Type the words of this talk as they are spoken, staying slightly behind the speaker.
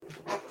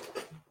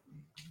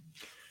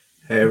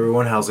Hey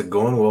everyone, how's it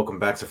going? Welcome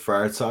back to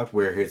Friar Talk.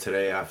 We're here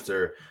today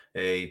after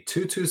a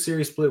 2-2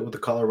 series split with the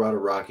Colorado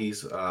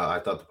Rockies. I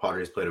thought the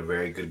Padres played a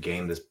very good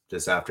game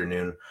this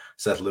afternoon.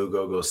 Seth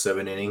Lugo goes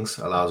 7 innings,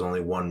 allows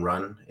only 1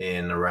 run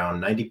in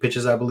around 90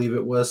 pitches, I believe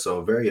it was. So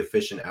a very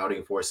efficient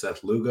outing for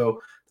Seth Lugo.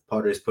 The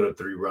Padres put up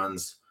 3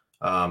 runs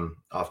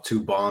off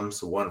 2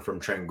 bombs, one from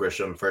Trent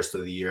Grisham, first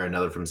of the year,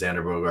 another from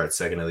Xander Bogaerts,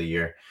 second of the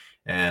year.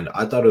 And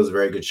I thought it was a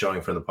very good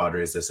showing from the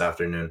Padres this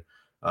afternoon.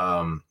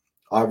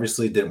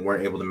 Obviously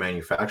weren't able to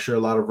manufacture a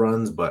lot of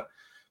runs, but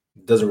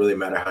it doesn't really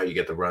matter how you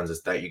get the runs. It's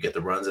that you get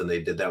the runs, and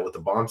they did that with the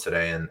bomb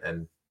today,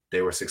 and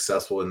they were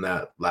successful in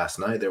that last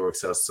night. They were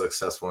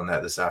successful in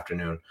that this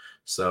afternoon.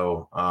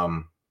 So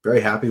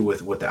very happy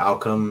with the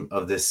outcome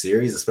of this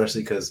series,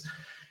 especially because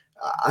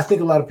I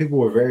think a lot of people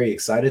were very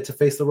excited to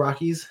face the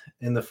Rockies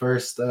in the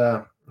first.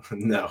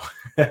 No,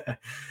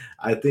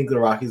 I think the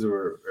Rockies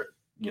were,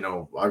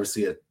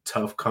 obviously a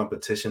tough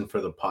competition for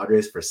the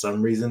Padres for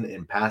some reason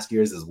in past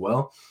years as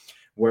well.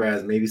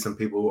 Whereas maybe some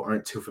people who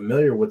aren't too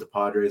familiar with the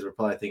Padres were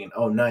probably thinking,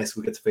 oh, nice,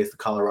 we get to face the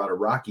Colorado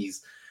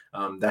Rockies.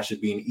 That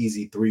should be an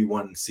easy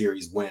 3-1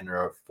 series win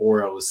or a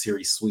 4-0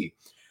 series sweep.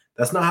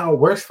 That's not how it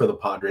works for the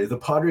Padres. The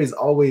Padres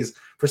always,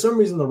 for some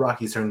reason, the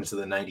Rockies turn into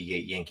the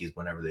 98 Yankees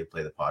whenever they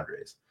play the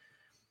Padres.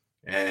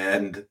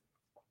 And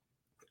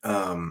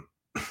I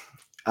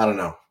don't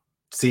know.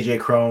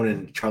 CJ Crone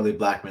and Charlie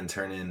Blackmon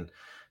turn in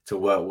to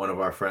what one of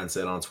our friends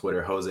said on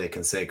Twitter, Jose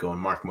Canseco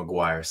and Mark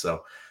McGuire.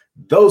 So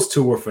those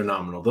two were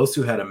phenomenal. Those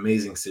two had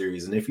amazing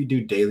series. And if you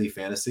do daily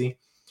fantasy,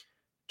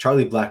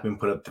 Charlie Blackmon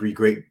put up three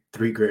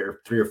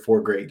or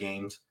four great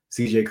games.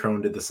 CJ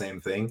Crone did the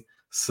same thing.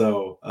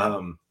 So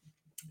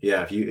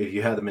yeah, if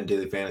you had them in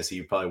daily fantasy,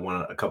 you probably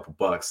won a couple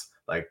bucks.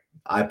 Like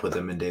I put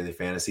them in daily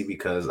fantasy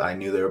because I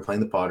knew they were playing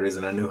the Padres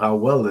and I knew how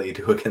well they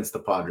do against the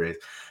Padres.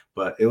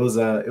 But it was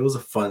a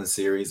fun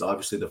series.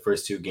 Obviously, the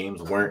first 2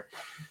 games weren't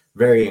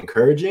very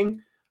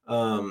encouraging.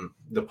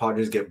 The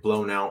Padres get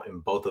blown out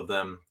in both of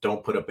them.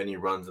 Don't put up any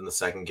runs in the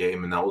second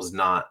game, and that was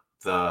not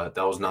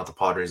the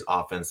Padres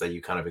offense that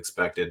you kind of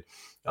expected.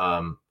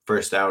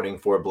 First outing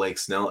for Blake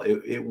Snell,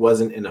 it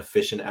wasn't an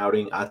efficient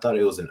outing. I thought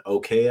it was an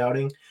okay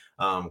outing.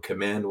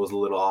 Command was a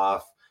little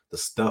off. The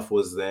stuff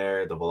was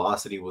there. The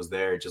velocity was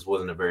there. It just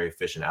wasn't a very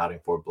efficient outing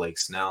for Blake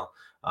Snell.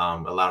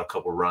 Allowed a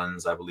couple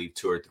runs, I believe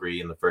 2 or 3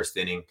 in the first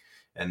inning.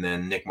 And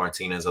then Nick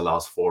Martinez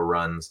allows 4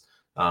 runs.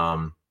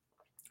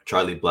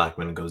 Charlie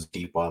Blackmon goes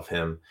deep off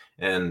him.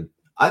 And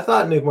I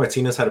thought Nick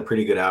Martinez had a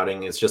pretty good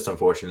outing. It's just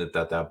unfortunate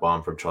that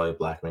bomb from Charlie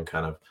Blackmon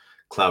kind of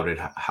clouded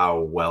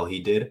how well he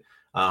did.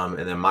 And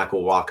then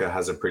Michael Wacha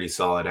has a pretty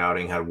solid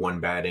outing, had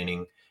 1 bad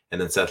inning. And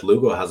then Seth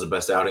Lugo has the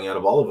best outing out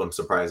of all of them,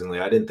 surprisingly.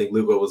 I didn't think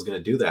Lugo was going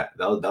to do that.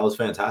 That was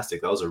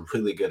fantastic. That was a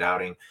really good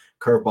outing.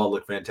 Curveball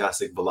looked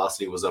fantastic.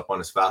 Velocity was up on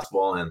his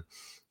fastball.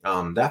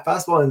 And that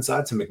fastball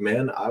inside to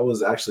McMahon, I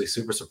was actually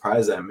super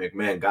surprised that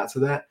McMahon got to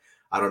that.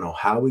 I don't know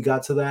how we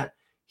got to that.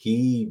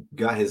 He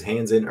got his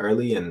hands in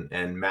early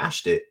and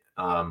mashed it.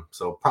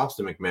 So props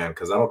to McMahon,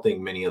 because I don't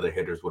think many other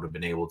hitters would have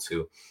been able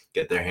to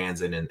get their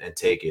hands in and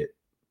take it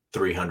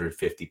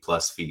 350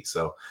 plus feet.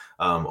 So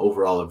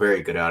overall, a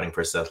very good outing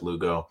for Seth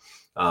Lugo.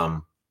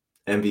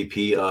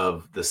 MVP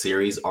of the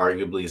series,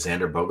 arguably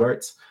Xander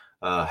Bogaerts,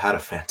 had a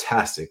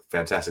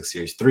fantastic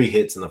series. 3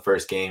 hits in the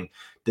first game,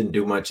 didn't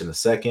do much in the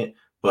second,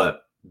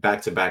 but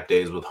back-to-back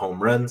days with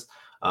home runs.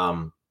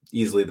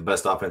 Easily the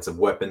best offensive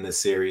weapon this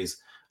series.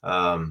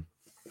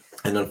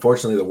 And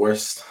unfortunately,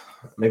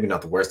 maybe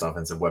not the worst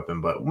offensive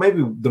weapon, but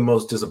maybe the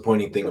most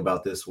disappointing thing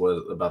about this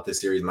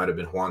series might have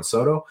been Juan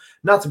Soto.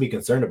 Not to be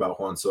concerned about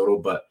Juan Soto,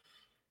 but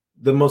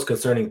the most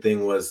concerning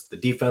thing was the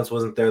defense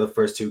wasn't there the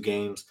first 2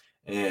 games,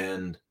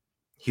 and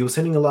he was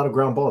hitting a lot of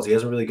ground balls. He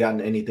hasn't really gotten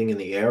anything in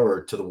the air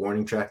or to the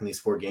warning track in these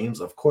 4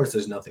 games. Of course,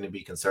 there's nothing to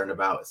be concerned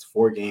about. It's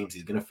 4 games.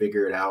 He's going to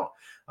figure it out.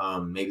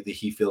 Maybe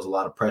he feels a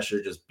lot of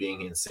pressure just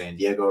being in San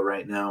Diego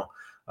right now.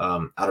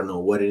 I don't know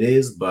what it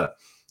is, but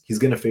he's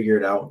going to figure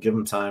it out. Give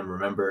him time.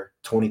 Remember,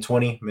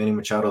 2020, Manny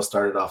Machado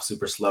started off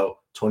super slow.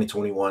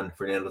 2021,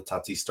 Fernando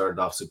Tatis started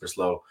off super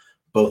slow.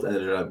 Both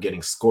ended up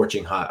getting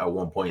scorching hot at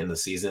one point in the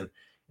season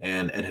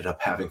and ended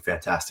up having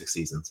fantastic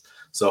seasons.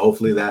 So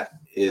hopefully that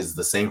is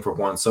the same for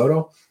Juan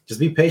Soto. Just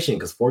be patient,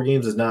 because 4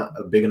 games is not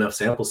a big enough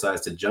sample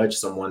size to judge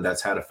someone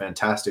that's had a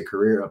fantastic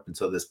career up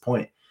until this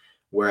point.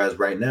 Whereas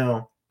right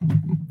now,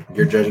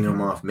 you're judging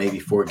him off maybe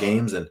 4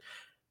 games. And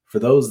for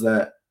those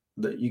that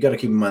you got to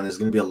keep in mind, there's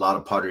going to be a lot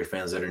of Padre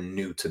fans that are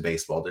new to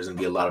baseball. There's going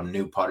to be a lot of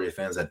new Padre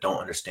fans that don't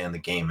understand the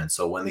game. And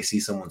so when they see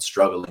someone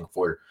struggling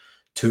for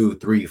 2,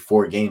 3,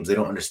 4 games, they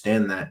don't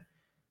understand that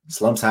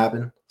slumps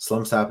happen.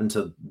 Slumps happen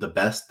to the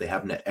best. They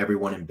happen to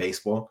everyone in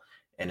baseball.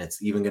 And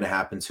it's even going to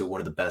happen to one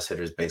of the best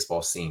hitters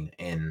baseball's seen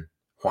in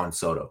Juan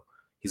Soto.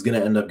 He's going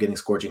to end up getting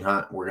scorching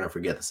hot. We're going to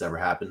forget this ever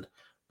happened.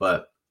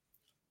 But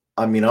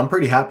I mean, I'm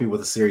pretty happy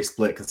with the series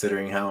split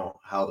considering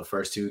how the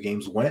first 2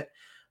 games went.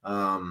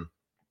 And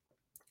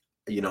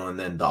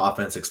then the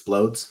offense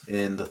explodes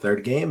in the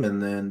 3rd game,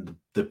 and then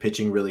the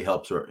pitching really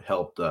helped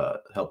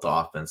the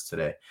offense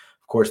today.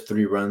 Of course,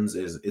 3 runs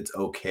it's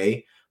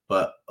okay,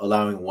 but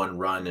allowing 1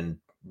 run and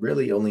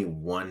really only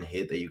one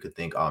hit that you could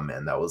think, oh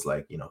man, that was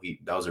like,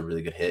 that was a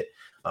really good hit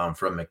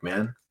from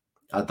McMahon.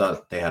 I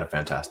thought they had a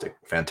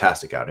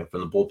fantastic outing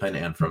from the bullpen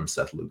and from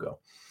Seth Lugo.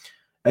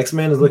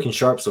 X-Man is looking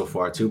sharp so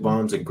far. 2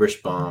 bombs and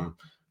Grish bomb.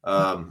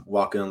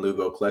 Walker and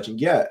Lugo clutching.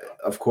 Yeah,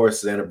 of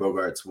course, Xander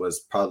Bogaerts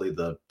was probably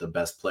the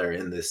best player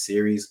in this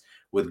series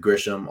with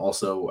Grisham.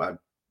 Also,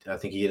 I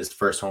think he hit his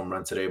first home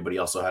run today, but he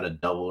also had a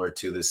double or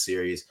two this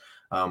series.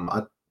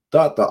 I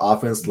thought the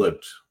offense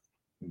looked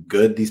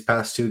good these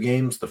past 2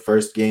 games. The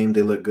first game,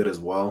 they looked good as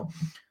well.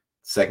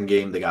 Second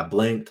game, they got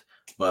blanked.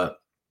 But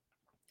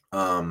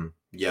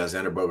yeah,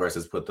 Xander Bogaerts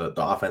has put the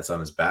offense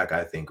on his back,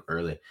 I think,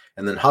 early.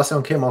 And then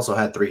Ha-Seong Kim also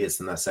had 3 hits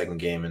in that second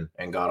game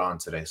and got on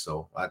today.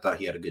 So I thought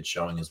he had a good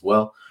showing as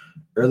well.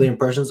 Early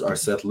impressions are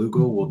Seth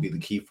Lugo will be the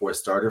key 4th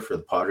starter for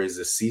the Padres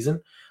this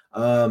season.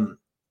 I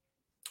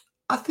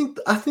think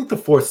the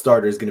 4th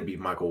starter is going to be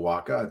Michael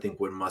Wacha. I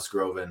think when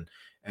Musgrove and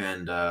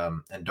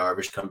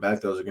Darvish come back,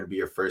 those are going to be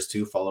your first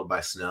 2, followed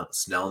by Snell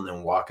and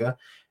then Wacha.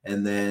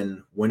 And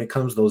then when it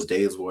comes to those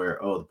days where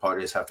the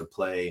Padres have to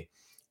play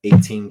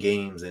 18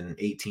 games in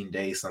 18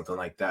 days, something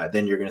like that,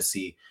 then you're going to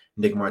see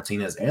Nick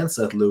Martinez and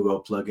Seth Lugo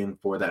plug in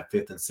for that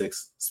 5th and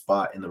 6th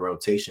spot in the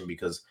rotation,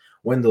 because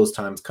when those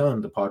times come,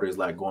 the Padres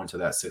like going to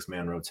that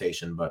 6-man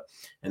rotation. But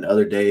in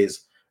other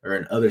days or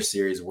in other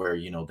series where,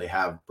 they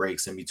have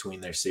breaks in between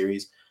their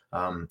series,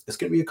 it's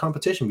going to be a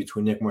competition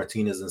between Nick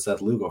Martinez and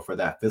Seth Lugo for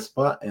that 5th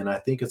spot. And I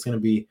think it's going to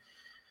be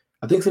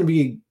a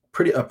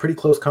pretty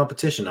close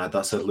competition. I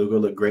thought Seth Lugo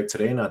looked great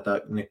today, and I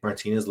thought Nick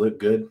Martinez looked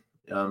good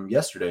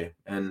yesterday,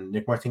 and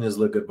Nick Martinez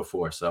looked good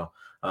before. So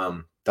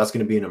that's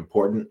going to be an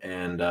important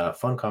and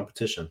fun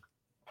competition.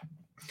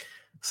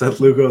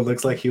 Seth Lugo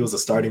looks like he was a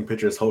starting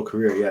pitcher his whole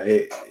career. Yeah,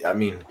 it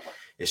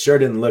sure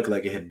didn't look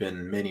like it had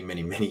been many,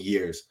 many, many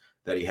years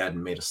that he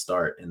hadn't made a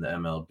start in the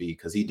MLB,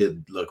 because he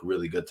did look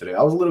really good today.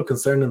 I was a little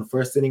concerned in the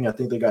first inning. I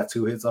think they got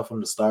 2 hits off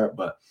him to start,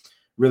 but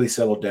really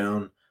settled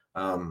down.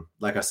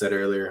 Like I said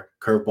earlier,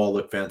 curveball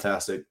looked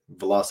fantastic.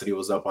 Velocity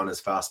was up on his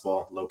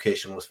fastball.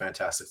 Location was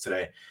fantastic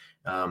today.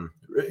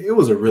 It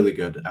was a really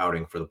good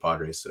outing for the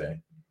Padres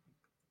today.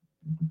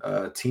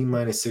 Team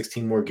minus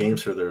 16 more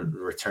games for the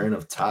return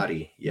of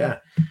Toddy. Yeah,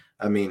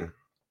 everyone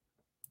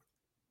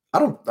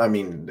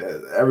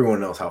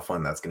knows how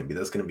fun that's going to be.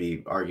 That's going to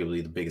be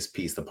arguably the biggest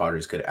piece the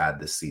Padres could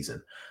add this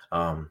season.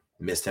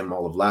 Missed him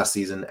all of last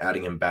season.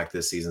 Adding him back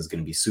this season is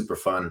going to be super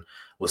fun.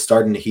 Was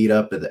starting to heat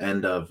up at the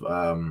end of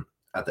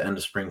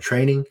spring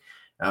training.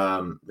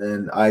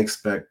 And I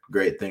expect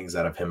great things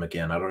out of him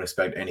again. I don't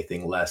expect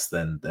anything less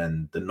than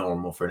the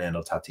normal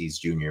Fernando Tatis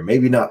Jr.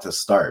 Maybe not to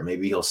start.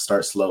 Maybe he'll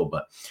start slow,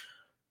 but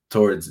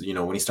towards,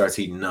 when he starts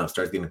heating up,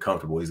 starts getting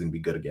comfortable, he's going to be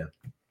good again.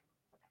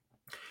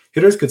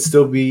 Hitters could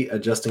still be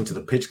adjusting to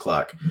the pitch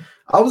clock.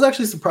 I was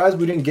actually surprised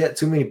we didn't get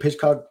too many pitch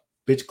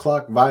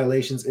clock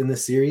violations in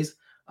this series.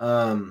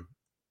 Juan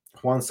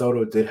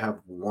Soto did have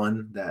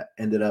one that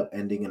ended up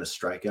ending in a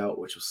strikeout,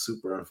 which was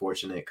super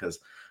unfortunate because,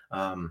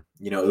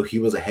 he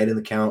was ahead in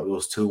the count. It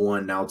was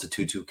 2-1. Now it's a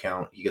 2-2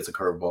 count. He gets a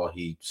curveball.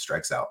 He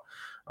strikes out.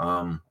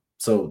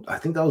 So I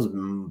think that was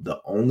the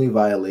only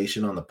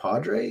violation on the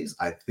Padres,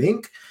 I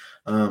think.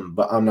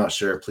 But I'm not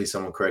sure. Please,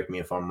 someone correct me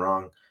if I'm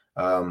wrong.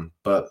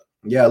 But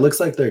yeah, it looks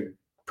like they're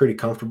pretty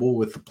comfortable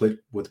with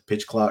the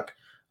pitch clock.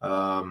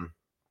 I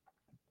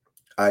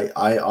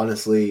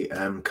honestly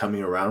am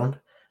coming around.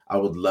 I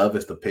would love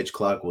if the pitch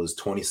clock was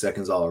 20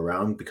 seconds all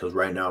around, because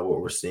right now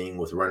what we're seeing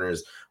with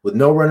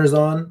no runners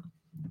on,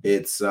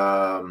 it's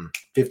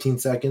 15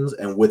 seconds,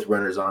 and with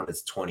runners on,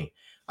 it's 20.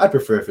 I'd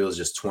prefer if it was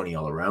just 20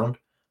 all around.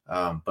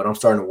 But I'm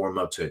starting to warm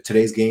up to it.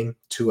 Today's game,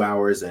 2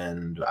 hours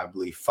and I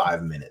believe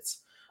 5 minutes.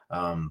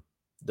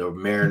 The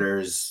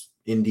Mariners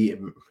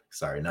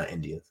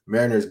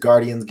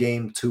Guardians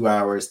game, 2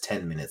 hours,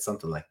 10 minutes,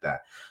 something like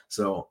that.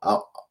 So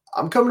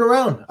I'm coming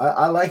around.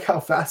 I like how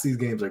fast these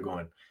games are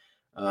going.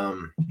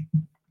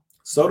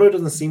 Soto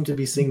doesn't seem to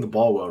be seeing the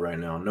ball well right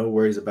now. No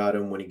worries about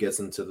him when he gets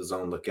into the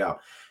zone. Look out.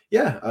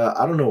 Yeah,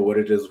 I don't know what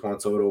it is with Juan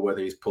Soto, whether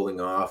he's pulling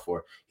off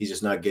or he's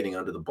just not getting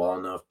under the ball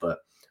enough. But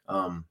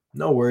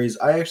no worries.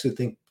 I actually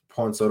think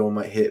Juan Soto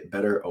might hit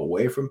better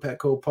away from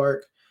Petco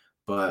Park.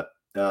 But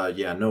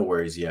yeah, no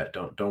worries yet.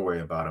 Don't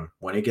worry about him.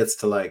 When it gets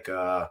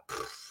to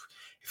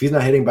if he's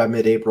not hitting by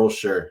mid-April,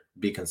 sure,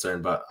 be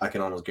concerned. But I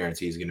can almost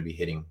guarantee he's going to be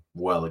hitting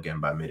well again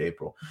by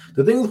mid-April.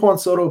 The thing with Juan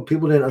Soto,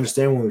 people didn't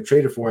understand when we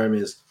traded for him,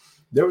 is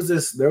there was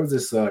this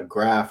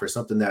graph or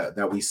something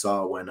that we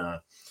saw when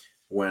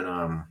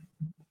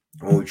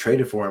we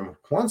traded for him.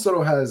 Juan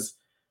Soto has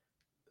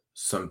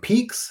some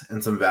peaks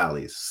and some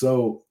valleys.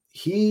 So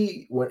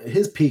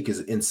his peak is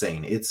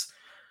insane. It's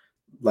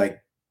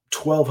like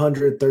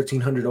 1,200,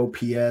 1,300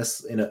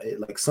 OPS in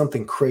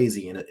something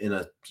crazy in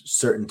a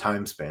certain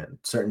time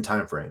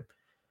frame.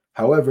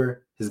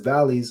 However, his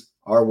valleys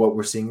are what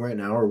we're seeing right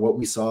now, or what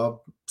we saw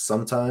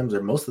sometimes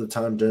or most of the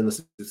time during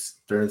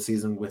the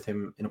season with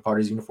him in a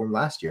Padres uniform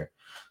last year.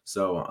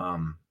 So,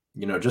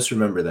 just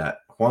remember that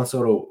Juan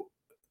Soto,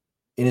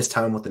 in his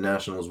time with the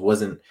Nationals,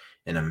 wasn't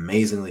an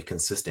amazingly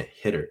consistent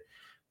hitter,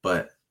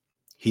 but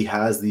he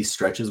has these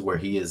stretches where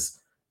he is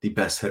the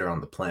best hitter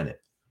on the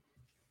planet.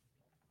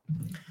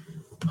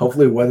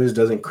 Hopefully Weathers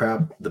doesn't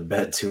crap the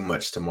bed too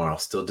much tomorrow.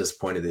 Still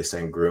disappointed they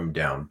sent Groom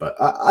down, but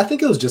I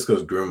think it was just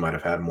because Groom might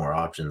have had more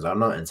options. I'm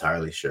not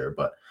entirely sure,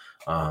 but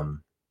I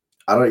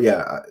don't.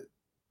 Yeah,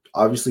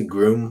 obviously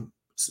Groom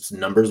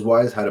numbers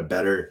wise had a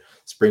better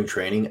spring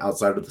training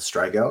outside of the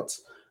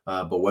strikeouts,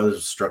 but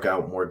Weathers struck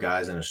out more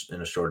guys in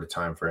a shorter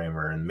time frame,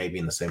 and maybe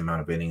in the same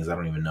amount of innings. I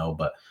don't even know,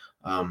 but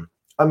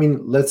I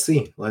mean, let's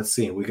see.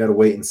 We got to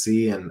wait and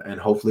see, and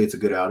hopefully it's a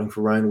good outing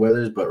for Ryan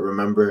Weathers. But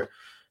remember,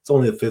 it's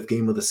only the 5th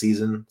game of the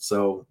season,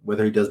 so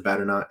whether he does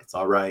bad or not, it's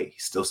all right.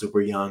 He's still super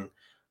young.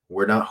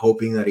 We're not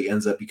hoping that he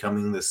ends up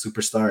becoming the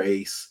superstar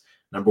ace,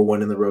 number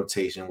 1 in the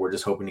rotation. We're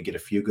just hoping to get a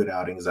few good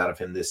outings out of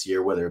him this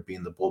year, whether it be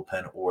in the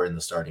bullpen or in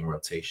the starting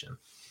rotation.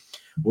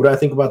 What do I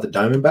think about the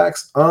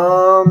Diamondbacks?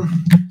 I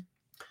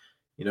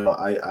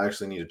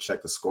actually need to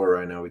check the score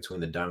right now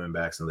between the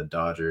Diamondbacks and the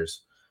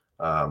Dodgers.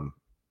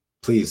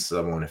 Please,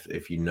 someone,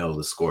 if you know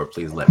the score,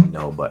 please let me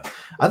know. But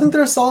I think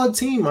they're a solid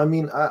team. I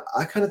mean,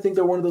 I kind of think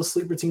they're one of those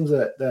sleeper teams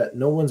that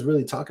no one's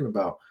really talking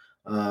about.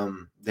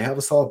 They have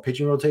a solid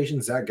pitching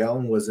rotation. Zach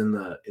Gallen was in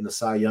the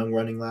Cy Young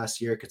running last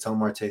year. Ketel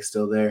Marte's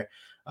still there.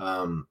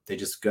 They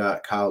just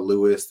got Kyle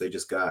Lewis. They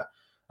just got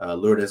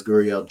Lourdes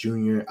Gurriel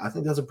Jr. I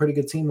think that's a pretty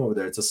good team over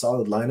there. It's a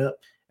solid lineup.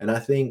 And I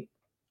think,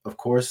 of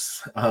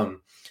course,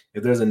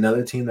 if there's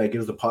another team that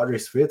gives the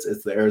Padres fits,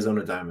 it's the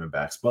Arizona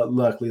Diamondbacks. But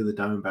luckily, the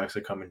Diamondbacks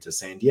are coming to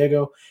San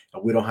Diego,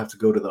 and we don't have to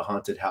go to the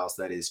haunted house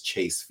that is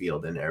Chase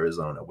Field in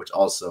Arizona, which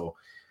also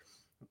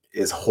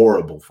is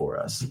horrible for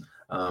us.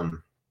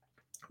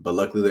 But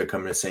luckily, they're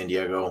coming to San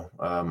Diego.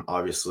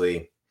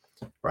 Obviously,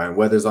 Ryan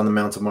Weathers on the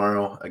mound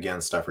tomorrow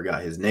against, I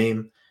forgot his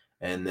name.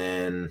 And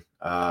then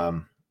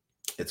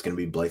it's going to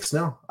be Blake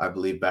Snell, I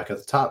believe, back at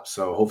the top.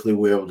 So hopefully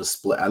we're able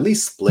to at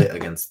least split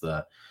against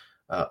the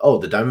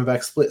the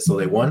Diamondbacks split, so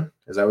they won.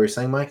 Is that what you're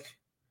saying, Mike?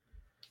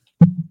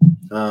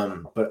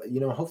 But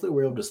hopefully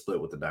we're able to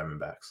split with the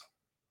Diamondbacks.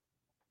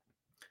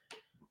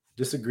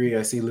 Disagree.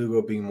 I see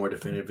Lugo being more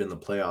definitive in the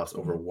playoffs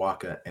over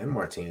Wacha and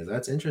Martinez.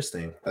 That's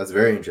interesting. That's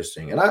very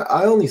interesting. And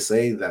I only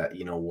say that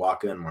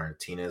Wacha and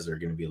Martinez are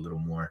going to be a little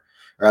more,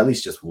 or at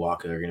least just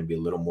Wacha are going to be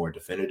a little more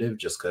definitive,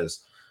 just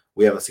because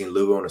we haven't seen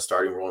Lugo in a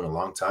starting role in a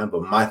long time.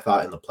 But my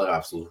thought in the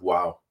playoffs was,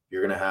 wow,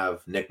 you're going to have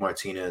Nick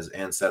Martinez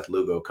and Seth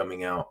Lugo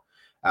coming out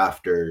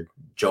after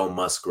Joe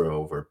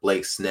Musgrove or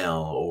Blake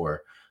Snell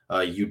or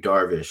Yu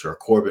Darvish or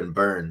Corbin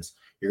Burns.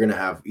 You're going to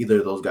have either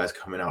of those guys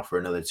coming out for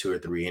another 2 or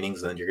 3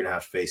 innings. Then you're going to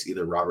have to face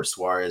either Robert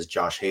Suarez,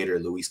 Josh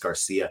Hader, Luis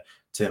Garcia,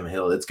 Tim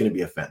Hill. It's going to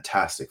be a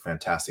fantastic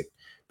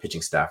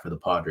pitching staff for the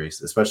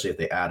Padres, especially if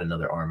they add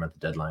another arm at the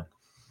deadline.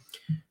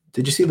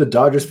 Did you see the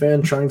Dodgers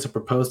fan trying to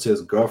propose to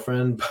his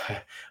girlfriend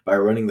by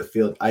running the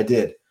field? I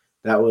did.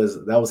 That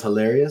was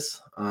hilarious.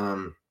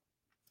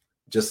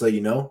 Just so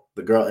you know,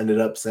 the girl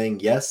ended up saying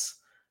yes.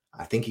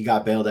 I think he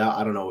got bailed out.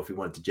 I don't know if he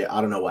went to jail. I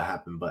don't know what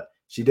happened, but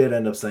she did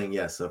end up saying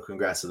yes. So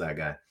congrats to that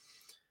guy.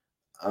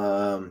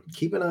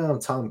 Keep an eye on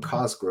Tom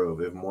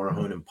Cosgrove if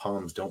Morejon and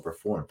Palms don't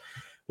perform.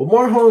 Well,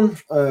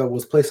 Morejon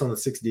was placed on the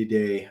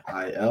 60-day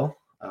IL.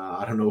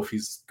 I don't know if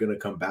he's going to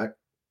come back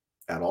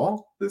at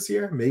all this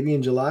year, maybe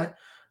in July.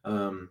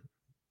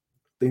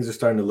 Things are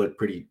starting to look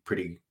pretty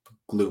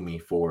gloomy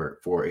for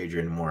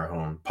Adrian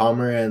Morejon.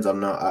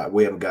 Pomeranz,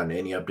 we haven't gotten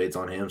any updates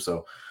on him,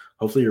 so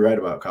hopefully you're right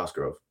about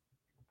Cosgrove.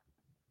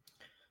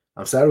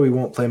 I'm sad we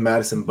won't play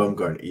Madison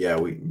Bumgarner. Yeah,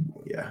 we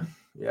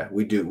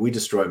do. We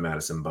destroy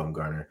Madison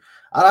Bumgarner.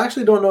 I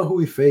actually don't know who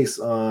we face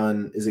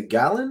on. Is it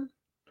Gallen?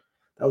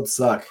 That would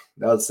suck.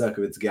 If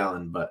it's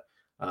Gallen. But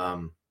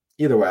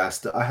either way,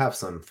 I have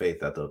some faith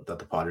that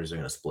the Padres are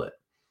going to split.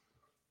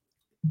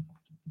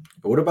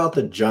 But what about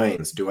the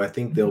Giants? Do I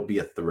think they'll be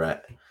a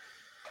threat?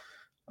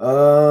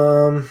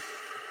 No,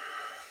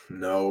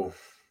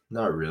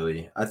 not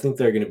really. I think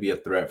they're going to be a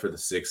threat for the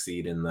 6th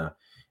seed in the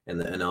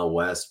NL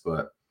West,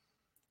 but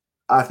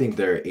I think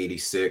they're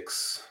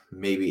 86,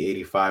 maybe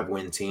 85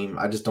 win team.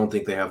 I just don't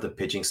think they have the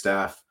pitching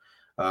staff.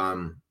 I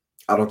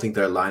don't think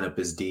their lineup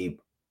is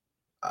deep.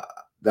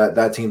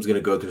 That team's going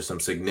to go through some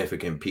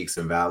significant peaks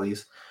and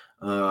valleys.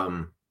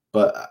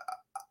 But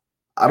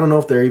I don't know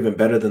if they're even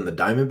better than the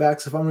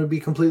Diamondbacks, if I'm going to be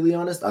completely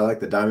honest. I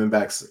like the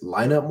Diamondbacks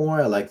lineup more.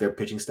 I like their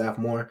pitching staff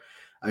more.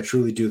 I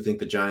truly do think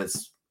the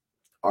Giants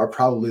are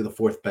probably the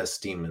 4th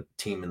best team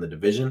in the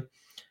division.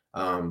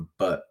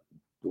 But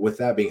with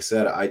that being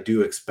said, I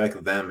do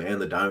expect them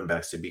and the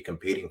Diamondbacks to be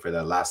competing for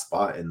that last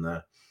spot in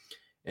the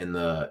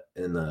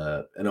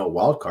NL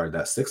wild card,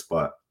 that 6th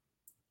spot.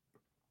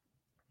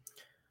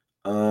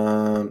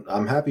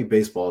 I'm happy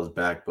baseball is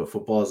back, but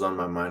football is on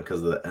my mind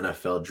because of the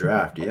NFL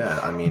draft. Yeah,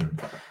 I mean,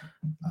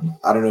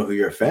 I don't know who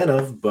you're a fan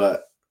of,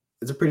 but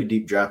it's a pretty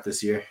deep draft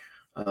this year.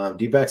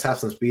 D-backs have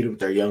some speed with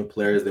their young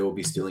players. They will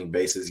be stealing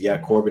bases. Yeah,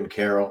 Corbin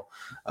Carroll.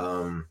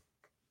 I'm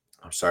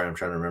sorry, I'm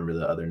trying to remember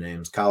the other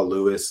names. Kyle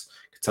Lewis,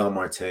 Ketel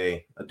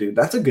Marte. Dude,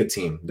 that's a good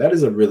team. That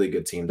is a really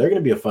good team. They're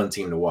going to be a fun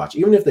team to watch.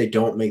 Even if they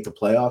don't make the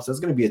playoffs, that's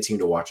going to be a team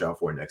to watch out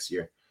for next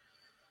year.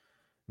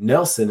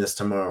 Nelson is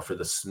tomorrow for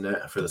the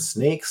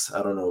Snakes.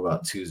 I don't know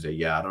about Tuesday.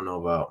 Yeah, I don't know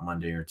about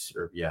Monday or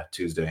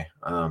Tuesday.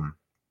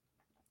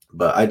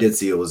 But I did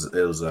see it was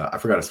I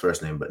forgot his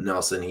first name, but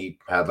Nelson, he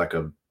had like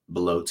a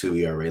below 2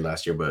 ERA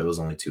last year, but it was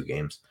only 2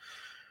 games.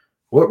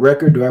 What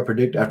record do I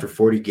predict after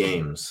 40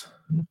 games?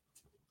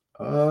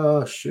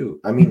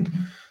 Shoot. I mean,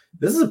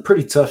 this is a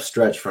pretty tough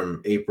stretch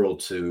from April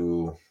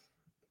to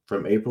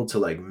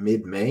like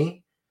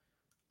mid-May.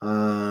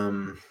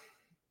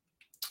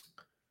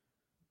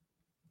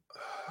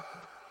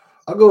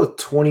 I'll go with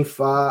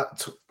 25.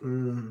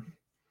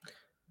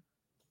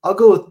 I'll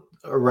go with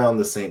around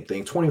the same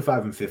thing,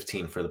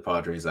 25-15 for the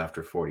Padres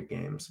after 40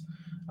 games.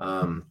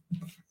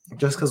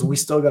 Just because we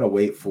still gotta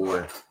wait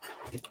for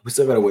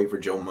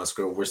Joe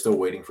Musgrove. We're still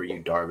waiting for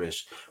Yu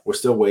Darvish. We're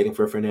still waiting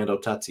for Fernando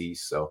Tatis.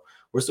 So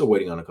we're still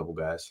waiting on a couple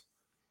guys.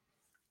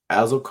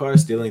 Azokar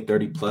stealing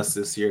 30 plus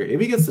this year.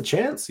 If he gets the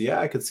chance, yeah,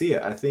 I could see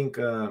it. I think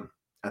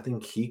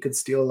he could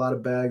steal a lot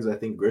of bags. I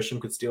think Grisham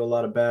could steal a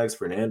lot of bags.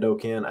 Fernando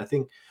can. I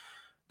think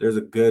there's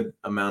a good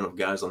amount of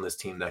guys on this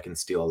team that can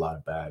steal a lot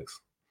of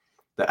bags.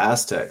 The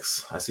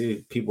Aztecs. I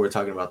see people were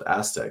talking about the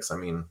Aztecs. I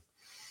mean,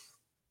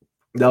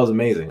 that was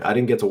amazing. I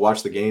didn't get to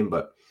watch the game,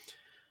 but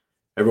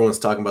everyone's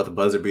talking about the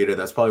buzzer beater.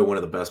 That's probably one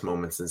of the best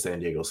moments in San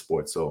Diego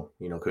sports. So,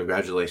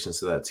 congratulations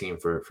to that team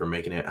for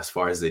making it as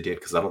far as they did,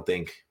 because I don't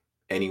think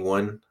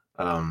anyone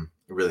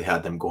really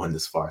had them going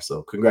this far.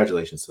 So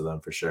congratulations to them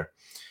for sure.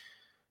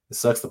 It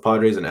sucks the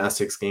Padres and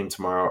Aztecs game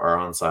tomorrow are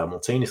on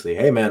simultaneously.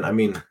 Hey, man, I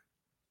mean,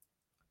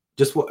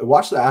 just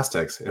watch the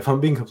Aztecs. If I'm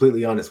being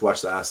completely honest,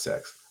 watch the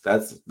Aztecs.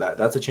 That's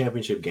a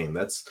championship game.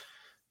 That's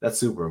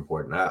super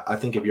important. I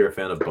think if you're a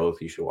fan of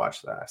both, you should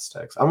watch the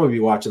Aztecs. I'm going to be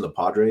watching the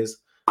Padres,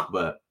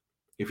 but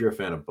if you're a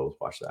fan of both,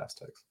 watch the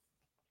Aztecs.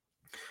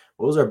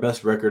 What was our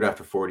best record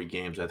after 40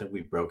 games? I think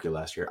we broke it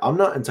last year. I'm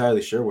not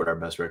entirely sure what our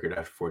best record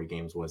after 40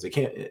 games was.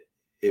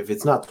 If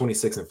it's not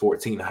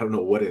 26-14, I don't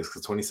know what is,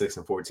 because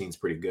 26-14 is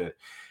pretty good.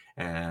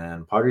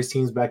 And Padres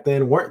teams back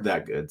then weren't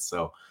that good.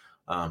 So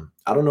I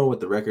don't know what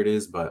the record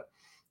is, but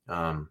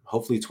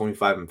hopefully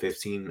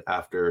 25-15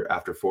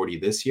 after 40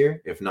 this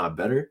year, if not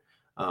better.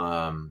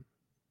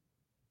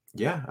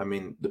 Yeah, I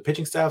mean, the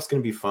pitching staff's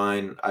going to be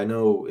fine. I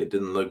know it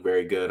didn't look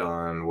very good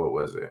on, what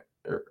was it?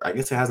 Or I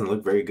guess it hasn't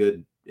looked very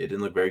good. It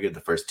didn't look very good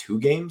the first 2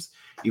 games,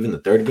 even the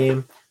third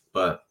game,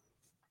 but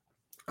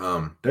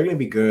they're going to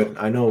be good.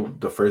 I know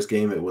the first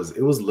game it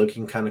was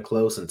looking kind of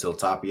close until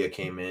Tapia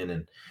came in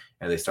and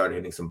they started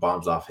hitting some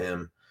bombs off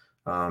him.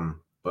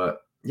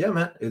 But yeah,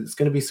 man, it's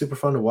going to be super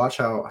fun to watch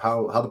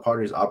how the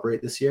Padres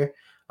operate this year,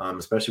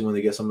 especially when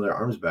they get some of their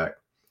arms back.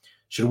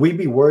 Should we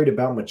be worried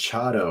about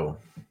Machado?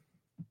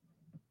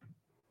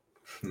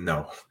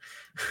 No.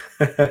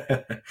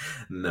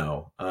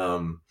 No.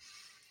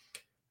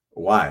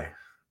 Why?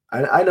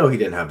 I know he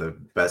didn't have the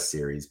best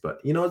series, but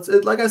it's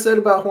like I said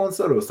about Juan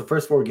Soto. It's the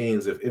first 4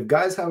 games. If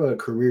guys have a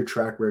career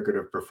track record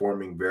of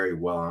performing very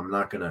well, I'm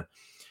not gonna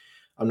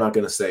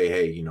say,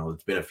 hey,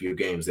 it's been a few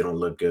games, they don't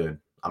look good.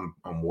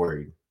 I'm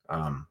worried.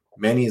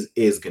 Manny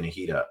is gonna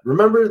heat up.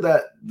 Remember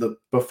that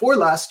before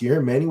last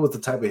year, Manny was the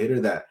type of hitter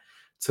that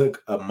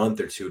took a month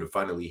or 2 to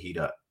finally heat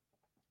up.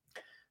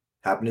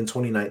 Happened in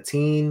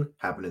 2019,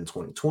 happened in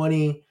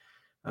 2020,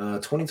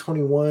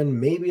 2021,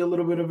 maybe a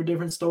little bit of a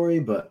different story,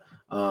 but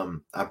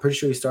I'm pretty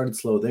sure he started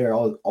slow there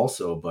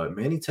also, but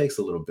Manny takes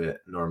a little bit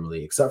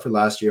normally, except for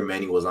last year.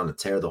 Manny was on a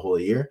tear the whole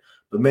year,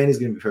 but Manny's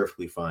going to be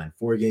perfectly fine.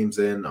 4 games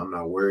in, I'm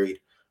not worried.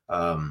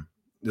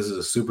 This is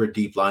a super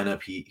deep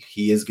lineup.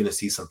 He is going to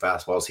see some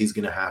fastballs. He's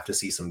going to have to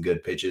see some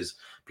good pitches,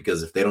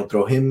 because if they don't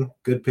throw him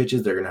good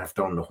pitches, they're going to have to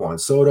throw him to Juan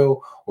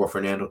Soto or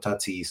Fernando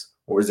Tatis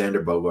or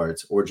Xander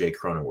Bogaerts or Jake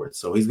Cronenworth.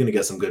 So he's going to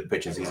get some good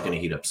pitches. He's going to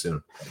heat up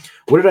soon.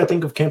 What did I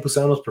think of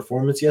Campusano's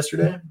performance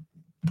yesterday?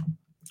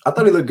 I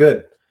thought he looked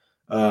good.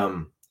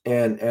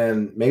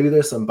 And maybe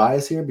there's some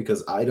bias here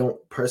because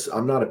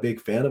I'm not a big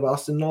fan of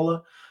Austin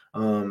Nola.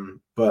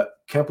 But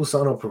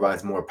Campusano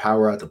provides more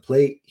power at the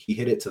plate. He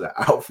hit it to the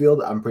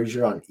outfield, I'm pretty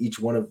sure,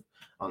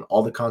 on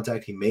all the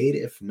contact he made,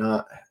 if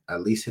not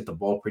at least hit the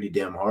ball pretty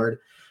damn hard.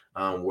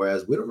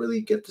 Whereas we don't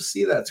really get to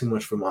see that too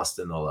much from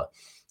Austin Nola.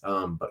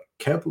 But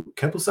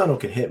Campusano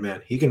can hit,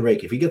 man. He can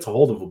rake. If he gets a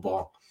hold of a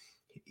ball,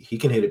 he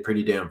can hit it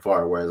pretty damn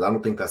far, whereas I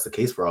don't think that's the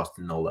case for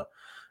Austin Nola.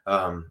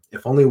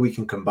 If only we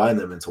can combine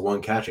them into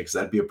one catcher, because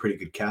that'd be a pretty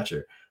good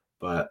catcher.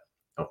 But,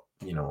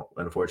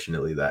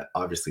 unfortunately, that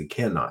obviously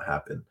cannot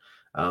happen.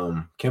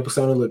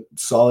 Campusano looked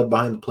solid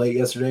behind the plate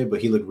yesterday,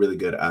 but he looked really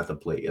good at the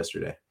plate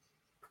yesterday.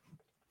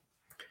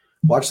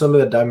 Watch some of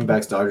the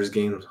Diamondbacks-Dodgers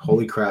games.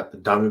 Holy crap, the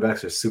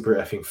Diamondbacks are super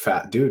effing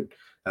fat. Dude,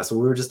 that's what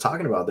we were just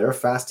talking about. They're a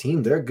fast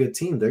team. They're a good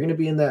team. They're going to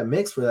be in that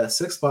mix for that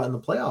 6th spot in the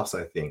playoffs,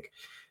 I think.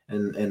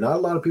 And not a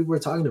lot of people are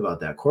talking about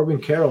that. Corbin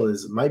Carroll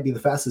might be the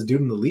fastest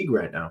dude in the league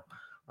right now.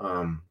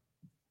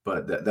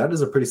 But that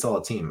is a pretty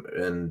solid team.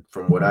 And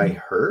from what I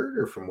heard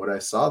or from what I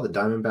saw, the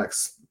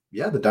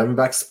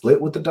Diamondbacks split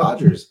with the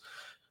Dodgers.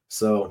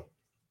 So,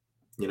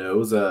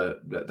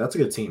 that's a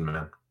good team,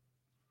 man.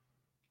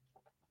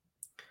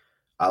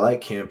 I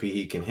like Campy.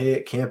 He can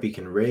hit. Campy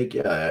can rake.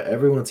 Yeah,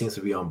 everyone seems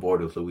to be on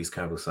board with Luis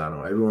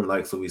Campusano. Everyone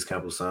likes Luis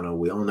Campusano.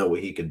 We all know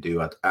what he can do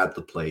at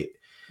the plate.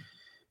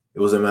 It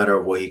was a matter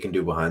of what he can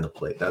do behind the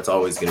plate. That's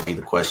always going to be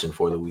the question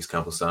for Luis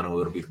Campusano.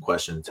 It'll be the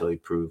question until he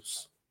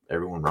proves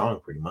everyone wrong,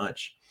 pretty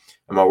much.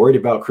 Am I worried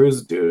about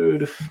Cruz?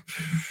 Dude,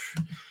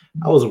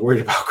 I was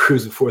worried about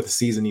Cruz before the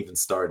season even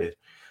started.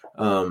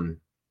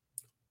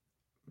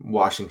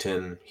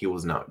 Washington, he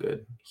was not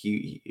good.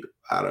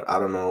 I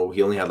don't know.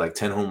 He only had like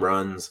 10 home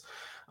runs,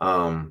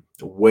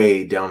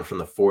 way down from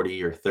the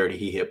 40 or 30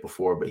 he hit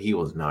before, but he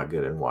was not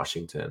good in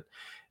Washington.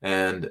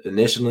 And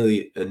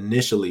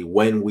initially,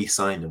 when we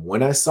signed him,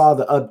 when I saw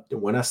the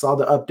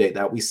update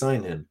that we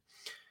signed him,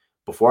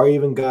 before I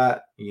even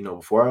got,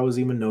 before I was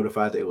even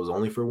notified that it was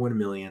only for 1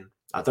 million,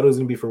 I thought it was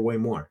gonna be for way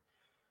more.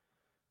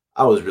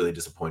 I was really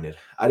disappointed.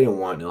 I didn't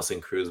want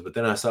Nelson Cruz, but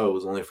then I saw it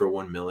was only for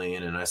 1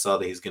 million, and I saw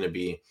that he's gonna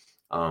be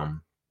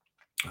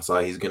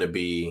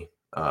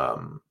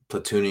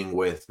platooning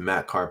with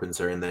Matt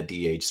Carpenter in that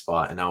DH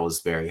spot, and I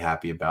was very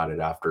happy about it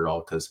after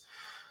all, because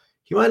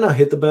he might not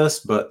hit the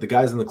best, but the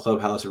guys in the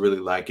clubhouse really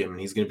like him, and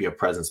he's going to be a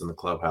presence in the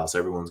clubhouse.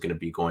 Everyone's going to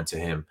be going to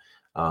him.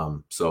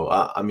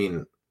 I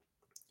mean,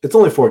 it's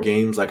only 4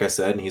 games, like I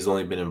said, and he's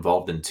only been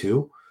involved in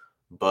 2,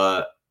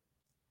 but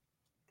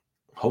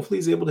hopefully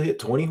he's able to hit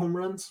 20 home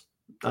runs.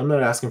 I'm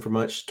not asking for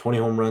much. 20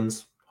 home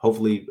runs,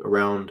 hopefully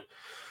around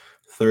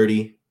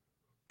 30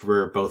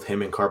 for both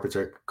him and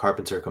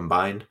Carpenter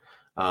combined.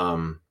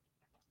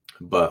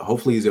 But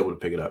hopefully he's able to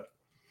pick it up.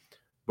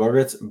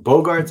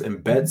 Bogaerts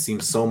and Betts seem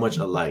so much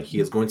alike. He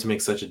is going to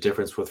make such a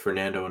difference with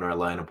Fernando in our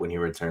lineup when he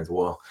returns.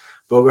 Well,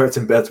 Bogaerts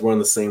and Betts were on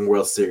the same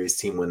World Series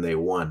team when they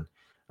won.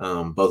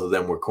 Both of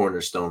them were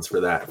cornerstones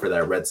for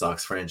that Red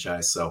Sox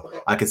franchise.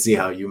 So I could see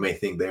how you may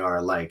think they are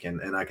alike,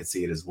 and I could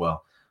see it as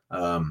well.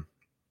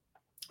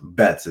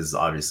 Betts is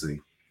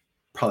obviously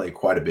probably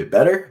quite a bit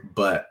better,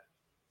 but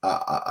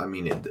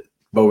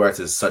Bogaerts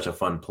is such a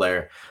fun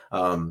player.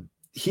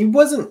 He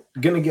wasn't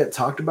going to get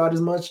talked about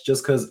as much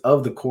just because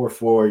of the core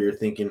 4. You're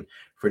thinking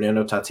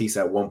Fernando Tatis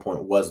at one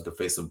point was the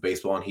face of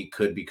baseball, and he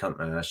could become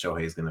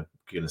Shohei's going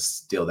to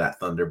steal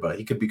that thunder, but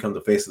he could become the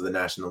face of the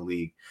National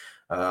League.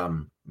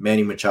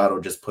 Manny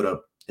Machado just put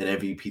up an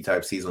MVP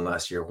type season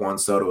last year. Juan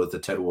Soto is the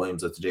Ted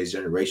Williams of today's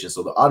generation.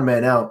 So the odd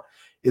man out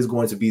is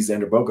going to be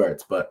Xander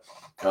Bogaerts, but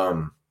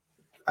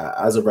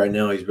as of right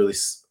now, he's really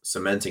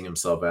cementing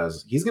himself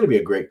as he's going to be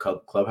a great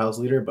clubhouse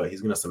leader, but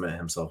he's going to cement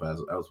himself as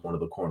one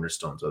of the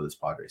cornerstones of this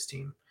Padres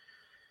team.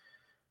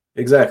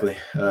 Exactly.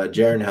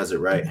 Jaron has it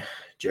right.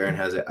 Jaron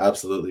has it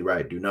absolutely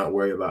right. Do not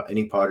worry about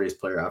any Padres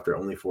player after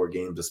only 4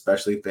 games,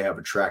 especially if they have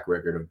a track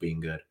record of being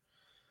good.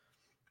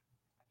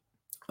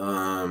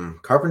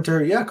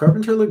 Carpenter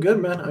looked good,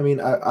 man. I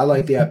mean, I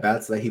like the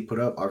at-bats that he put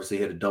up. Obviously,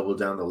 he had a double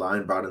down the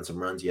line, brought in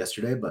some runs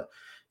yesterday, but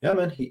yeah,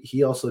 man,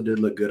 he also did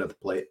look good at the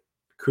plate.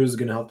 Cruz is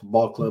going to help the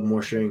ball club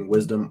more, sharing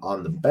wisdom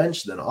on the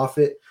bench than off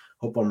it.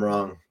 Hope I'm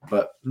wrong,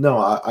 but no,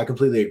 I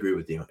completely agree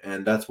with you,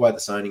 and that's why the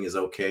signing is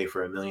okay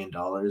for $1 million.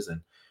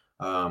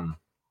 And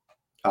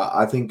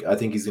I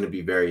think he's going to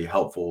be very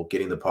helpful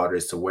getting the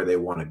Padres to where they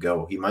want to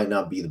go. He might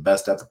not be the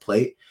best at the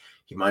plate.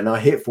 He might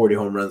not hit 40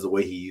 home runs the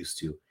way he used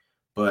to,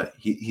 but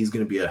he's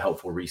going to be a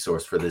helpful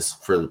resource for this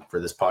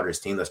Padres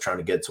team that's trying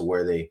to get to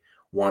where they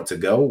want to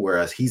go,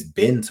 whereas he's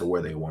been to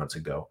where they want to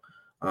go.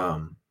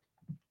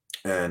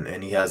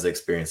 And he has the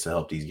experience to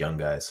help these young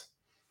guys.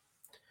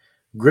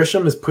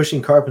 Grisham is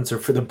pushing Carpenter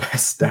for the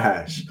best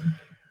stash.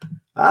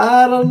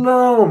 I don't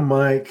know,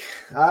 Mike.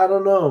 I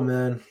don't know,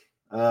 man.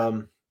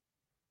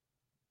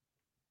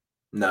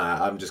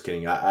 Nah, I'm just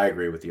kidding. I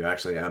agree with you.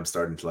 Actually, I'm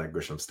starting to like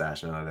Grisham's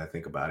stash now that I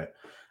think about it.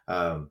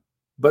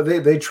 But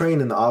they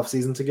train in the off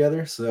season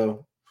together,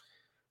 so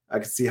I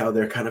can see how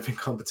they're kind of in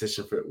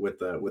competition with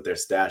their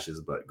stashes.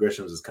 But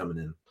Grisham's is coming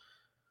in.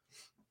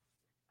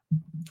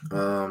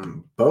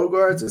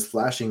 Bogaerts is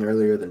flashing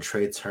earlier than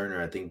Trey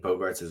Turner. I think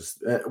Bogaerts was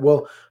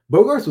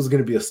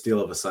going to be a steal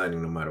of a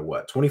signing no matter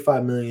what.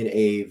 25 million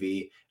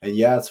AAV, and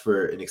yeah, it's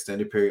for an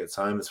extended period of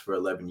time. It's for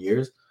 11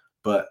 years,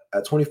 but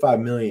at 25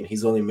 million,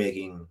 he's only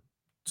making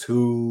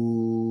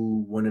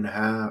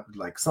 1.5,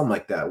 like something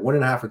like that,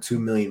 1.5 or 2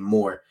 million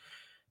more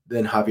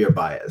than Javier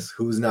Baez,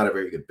 who's not a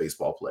very good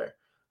baseball player.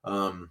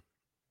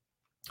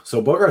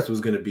 So Bogaerts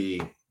is going to be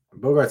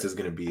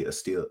a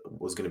steal.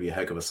 Was going to be a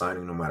heck of a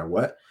signing no matter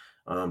what.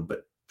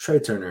 But Trey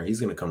Turner,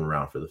 he's going to come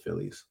around for the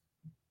Phillies.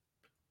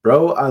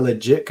 Bro, I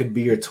legit could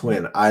be your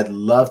twin. I'd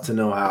love to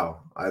know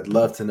how. I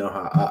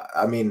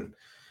mean,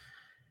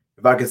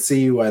 if I could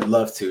see you, I'd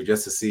love to,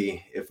 just to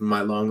see if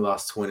my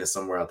long-lost twin is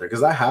somewhere out there.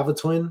 Because I have a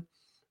twin,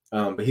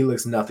 but he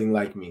looks nothing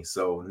like me.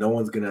 So no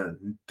one's going to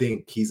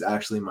think he's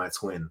actually my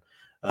twin.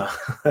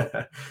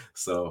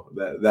 So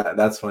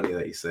that's funny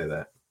that you say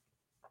that.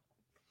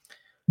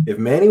 If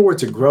Manny were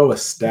to grow a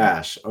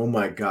stash, oh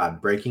my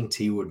God, Breaking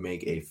Tea would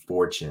make a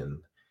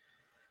fortune.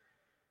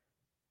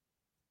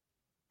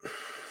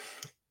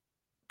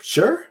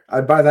 Sure,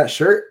 I'd buy that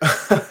shirt.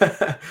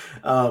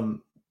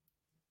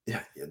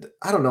 Yeah,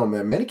 I don't know,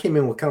 man. Manny came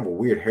in with kind of a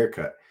weird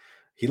haircut.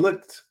 He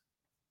looked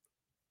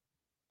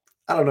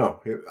I don't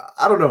know.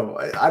 I don't know.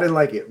 I didn't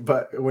like it,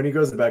 but when he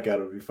goes back out,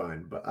 it'll be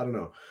fine. But I don't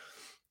know.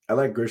 I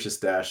like Grish's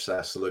stash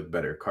to look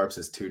better. Carps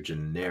is too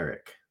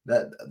generic.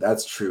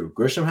 That's true.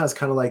 Grisham has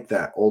kind of like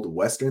that old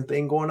Western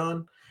thing going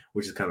on,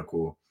 which is kind of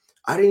cool.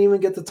 I didn't even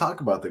get to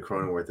talk about the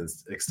Cronenworth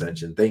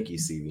extension. Thank you,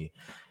 CV.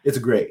 It's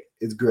great.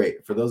 It's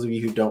great. For those of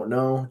you who don't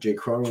know, Jake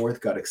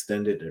Cronenworth got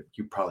extended.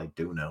 You probably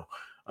do know.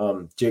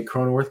 Jake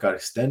Cronenworth got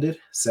extended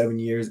 7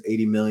 years,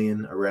 80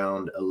 million,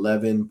 around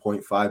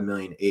 11.5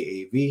 million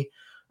AAV.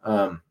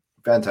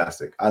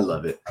 Fantastic. I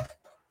love it.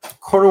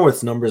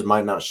 Cronenworth's numbers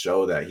might not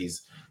show that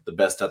he's the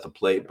best at the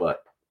plate,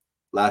 but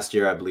last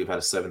year I believe had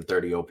a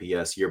 730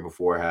 OPS. Year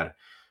before had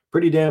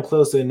pretty damn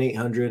close to an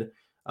 800.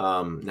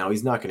 Now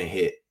he's not going to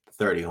hit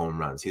 30 home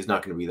runs. He's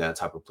not going to be that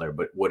type of player.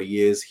 But what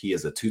he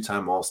is a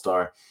two-time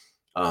All-Star.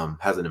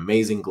 Has an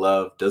amazing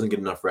glove. Doesn't get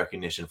enough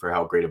recognition for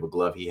how great of a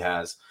glove he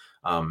has.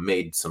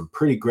 Made some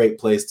pretty great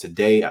plays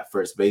today at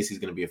first base. He's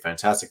going to be a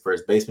fantastic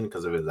first baseman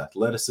because of his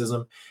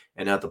athleticism.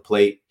 And at the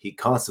plate, he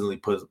constantly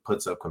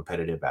puts up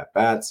competitive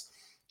at-bats.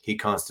 He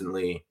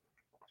constantly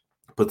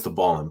puts the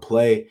ball in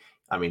play.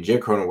 I mean,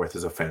 Jake Cronenworth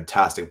is a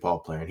fantastic ball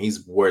player, and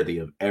he's worthy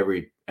of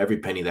every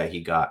penny that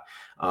he got.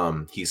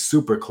 He's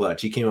super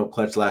clutch. He came up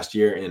clutch last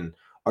year in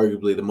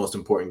arguably the most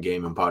important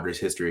game in Padres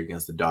history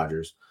against the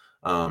Dodgers.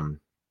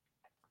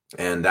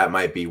 And that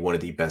might be one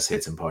of the best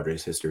hits in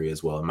Padres history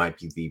as well. It might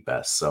be the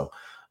best. So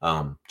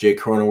Jake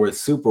Cronenworth,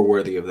 super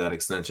worthy of that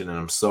extension, and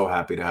I'm so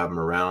happy to have him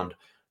around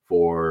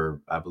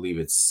for, I believe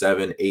it's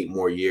 7-8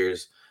 more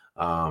years.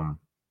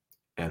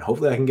 And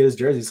hopefully I can get his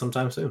jersey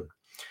sometime soon.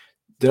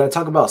 Did I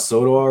talk about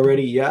Soto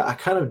already? Yeah, I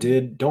kind of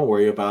did. Don't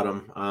worry about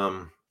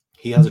him.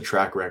 He has a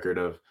track record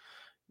of,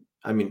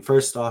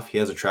 first off, he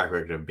has a track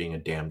record of being a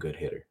damn good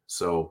hitter.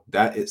 So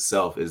that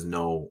itself is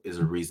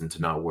a reason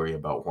to not worry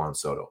about Juan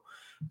Soto.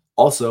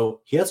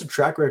 Also, he has a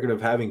track record of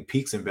having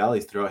peaks and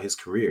valleys throughout his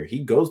career. He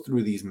goes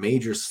through these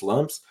major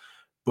slumps,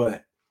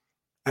 but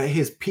at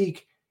his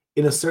peak,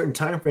 in a certain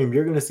time frame,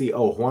 you're going to see,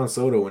 Juan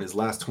Soto in his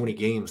last 20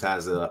 games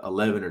has a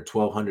 11 or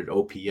 1200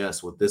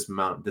 OPS with this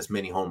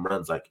many home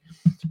runs. Like,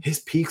 his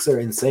peaks are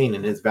insane,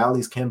 and his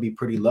valleys can be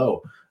pretty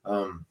low.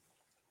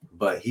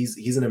 But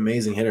he's an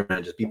amazing hitter,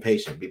 man. Just be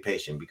patient,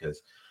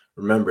 because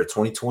remember,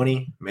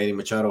 2020, Manny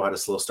Machado had a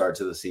slow start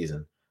to the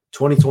season.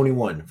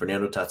 2021,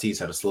 Fernando Tatis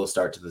had a slow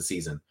start to the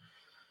season.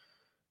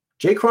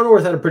 Jake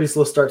Cronenworth had a pretty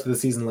slow start to the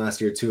season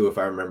last year too, if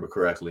I remember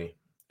correctly.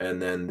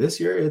 And then this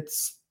year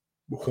it's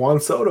Juan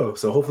Soto.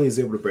 So hopefully he's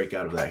able to break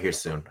out of that here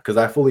soon, because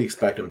I fully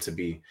expect him to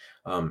be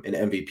an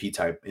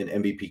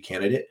MVP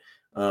candidate.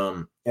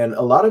 And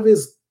a lot of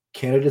his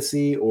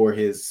candidacy or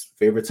his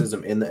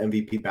favoritism in the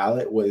MVP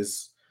ballot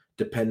was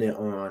dependent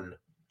on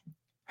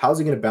how's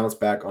he going to bounce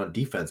back on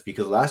defense,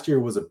 because last year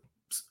was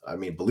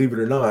believe it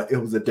or not, it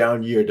was a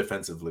down year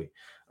defensively.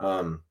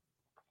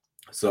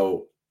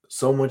 So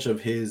much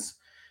of his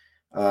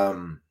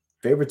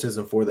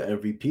favoritism for the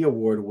MVP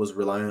award was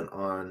reliant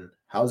on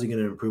how's he going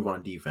to improve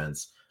on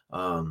defense.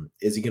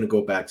 Is he going to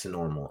go back to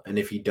normal? And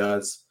if he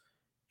does,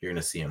 you're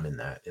going to see him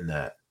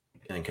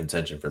in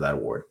contention for that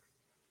award.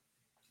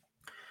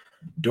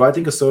 Do I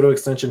think a Soto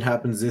extension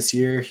happens this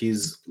year?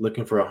 He's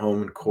looking for a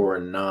home in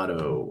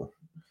Coronado.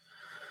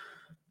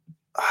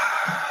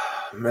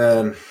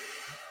 Man,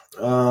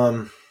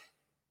 I'm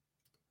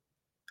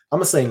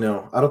going to say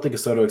no. I don't think a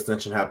Soto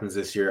extension happens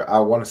this year. I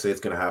want to say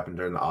it's going to happen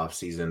during the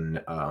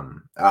offseason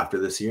after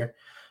this year.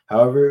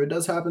 However, if it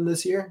does happen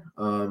this year,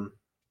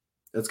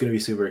 that's going to be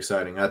super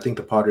exciting. I think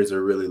the Padres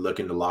are really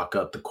looking to lock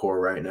up the core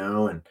right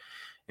now,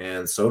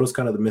 and Soto's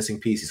kind of the missing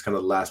piece. He's kind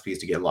of the last piece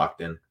to get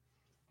locked in.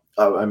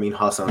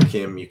 Hassan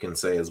Kim, you can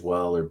say as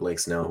well, or Blake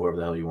Snell, whoever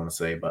the hell you want to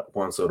say, but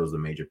Juan Soto's the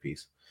major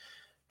piece.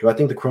 Do I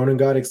think the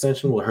Cronenworth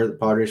extension will hurt the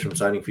Padres from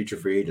signing future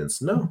free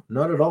agents? No,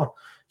 not at all.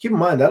 Keep in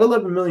mind that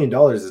 $11 million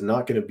is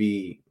not going to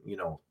be,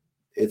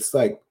 it's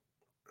going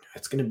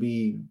to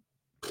be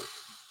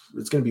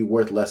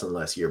worth less and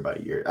less year by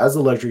year. As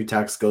the luxury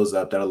tax goes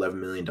up, that $11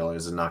 million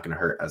is not going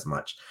to hurt as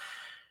much.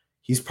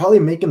 He's probably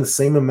making the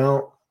same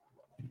amount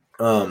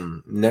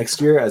next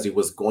year as he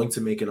was going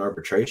to make in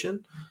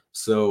arbitration.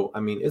 So,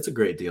 it's a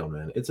great deal,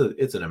 man. It's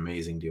an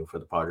amazing deal for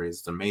the Padres.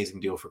 It's an amazing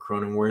deal for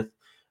Cronenworth.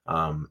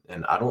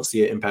 And I don't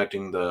see it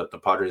impacting the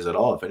Padres at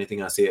all. If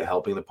anything, I see it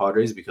helping the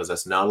Padres, because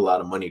that's not a lot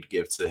of money to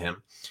give to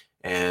him.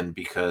 And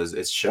because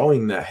it's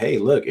showing that, hey,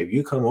 look, if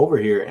you come over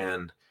here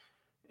and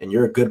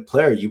you're a good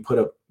player, you put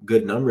up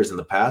good numbers in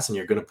the past, and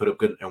you're going to put up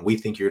good, and we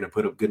think you're going to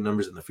put up good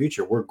numbers in the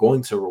future, we're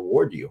going to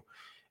reward you.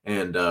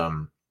 And,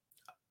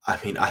 I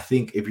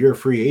think if you're a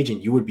free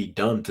agent, you would be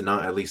dumb to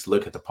not at least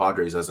look at the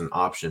Padres as an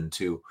option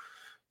to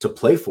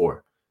play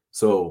for.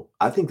 So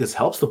I think this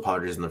helps the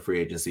Padres in the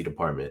free agency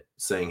department,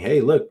 saying, hey,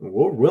 look,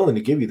 we're willing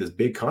to give you this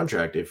big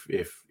contract if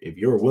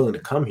you're willing to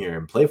come here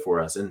and play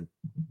for us and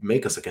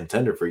make us a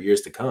contender for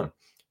years to come.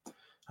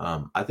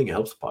 I think it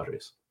helps the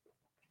Padres.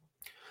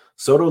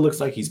 Soto looks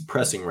like he's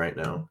pressing right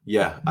now.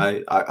 Yeah,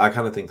 I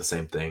kind of think the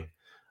same thing.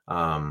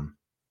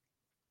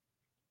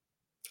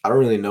 I don't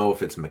really know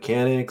if it's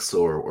mechanics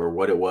or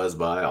what it was,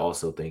 but I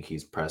also think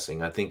he's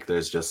pressing. I think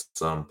there's just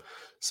some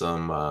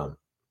some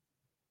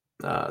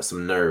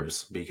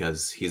nerves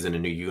because he's in a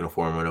new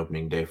uniform on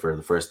opening day for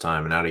the first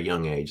time, and at a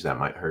young age, that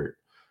might hurt.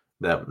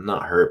 That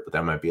not hurt, but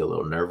that might be a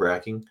little nerve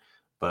wracking.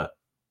 But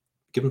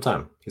give him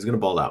time; he's gonna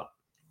ball out.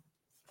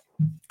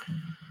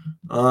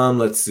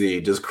 Let's see.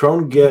 Does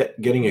Crone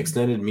getting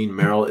extended mean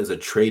Merrill is a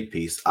trade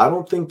piece? I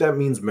don't think that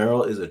means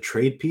Merrill is a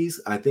trade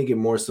piece. I think it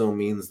more so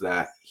means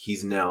that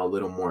he's now a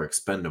little more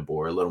expendable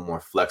or a little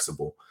more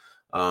flexible.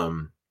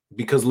 Um,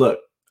 because look,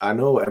 I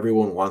know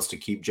everyone wants to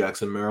keep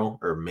Jackson Merrill,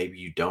 or maybe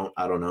you don't.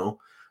 I don't know,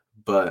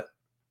 but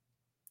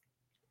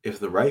if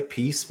the right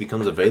piece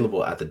becomes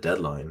available at the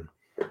deadline,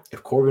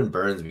 if Corbin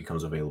Burns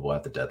becomes available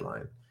at the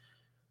deadline,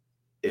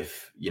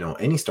 if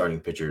any starting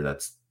pitcher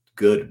that's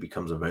good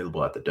becomes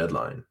available at the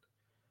deadline,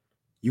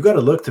 you got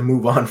to look to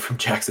move on from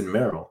Jackson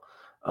Merrill.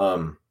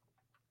 Um,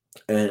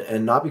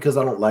 and not because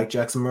I don't like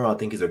Jackson Merrill. I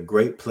think he's a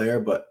great player,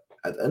 but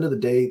at the end of the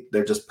day,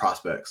 they're just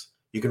prospects.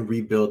 You can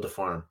rebuild the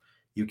farm.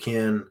 You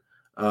can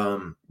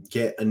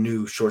get a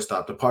new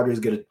shortstop. The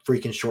Padres get a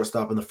freaking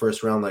shortstop in the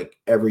first round like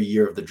every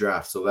year of the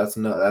draft. So that's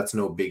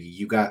no biggie.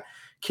 You got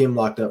Kim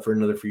locked up for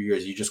another few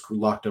years. You just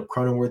locked up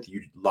Cronenworth.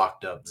 You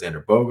locked up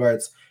Xander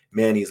Bogaerts.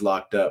 Manny's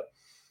locked up.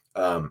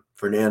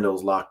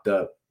 Fernando's locked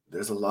up.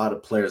 There's a lot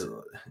of players.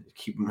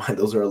 Keep in mind,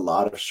 those are a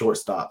lot of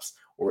shortstops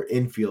or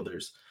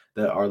infielders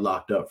that are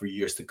locked up for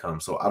years to come.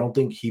 So I don't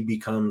think he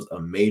becomes a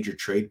major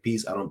trade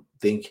piece. I don't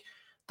think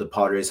the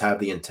Padres have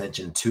the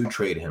intention to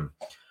trade him,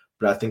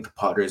 but I think the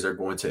Padres are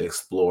going to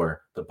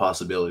explore the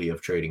possibility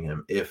of trading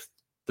him if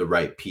the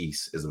right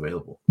piece is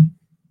available.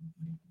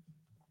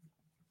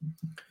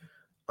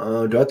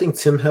 Do I think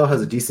Tim Hill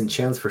has a decent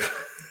chance for?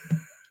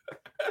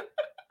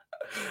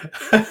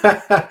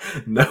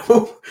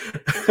 No.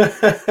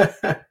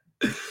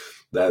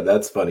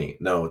 That's funny.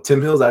 No,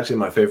 Tim Hill's actually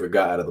my favorite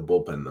guy out of the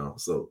bullpen, though.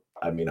 So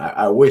I mean,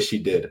 I wish he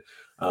did.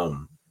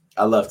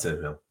 I love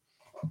Tim Hill.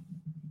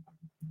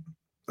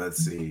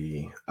 Let's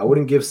see. I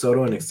wouldn't give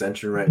Soto an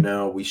extension right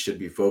now. We should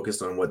be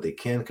focused on what they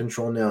can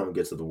control now and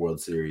get to the World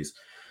Series.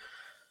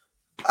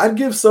 I'd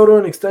give Soto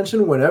an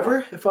extension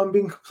whenever, if I'm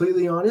being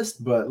completely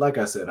honest. But like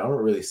I said, I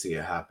don't really see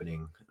it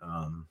happening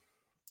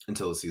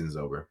until the season's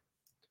over.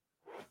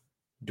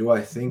 Do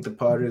I think the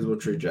Padres will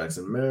trade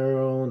Jackson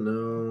Merrill?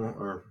 No.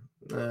 Or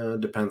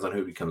depends on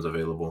who becomes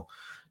available.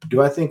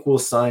 Do I think we'll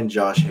sign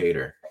Josh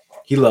Hader?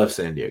 He loves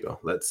San Diego.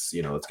 Let's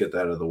get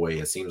that out of the way.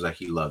 It seems like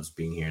he loves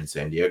being here in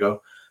San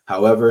Diego.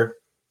 However,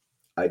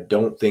 I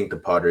don't think the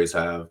Padres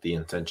have the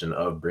intention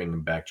of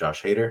bringing back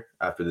Josh Hader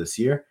after this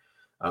year,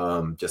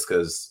 just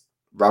because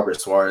Robert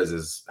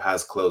Suarez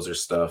has closer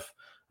stuff.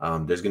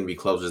 There's going to be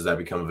closers that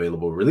become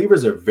available.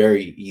 Relievers are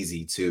very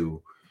easy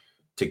to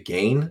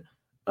gain.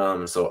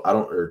 So I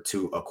don't, or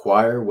to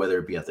acquire, whether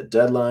it be at the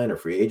deadline or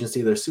free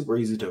agency, they're super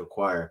easy to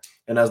acquire.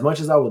 And as much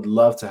as I would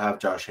love to have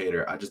Josh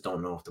Hader, I just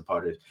don't know if the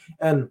Padres,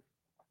 and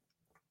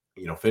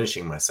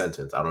finishing my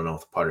sentence, I don't know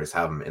if the Padres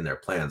have him in their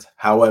plans.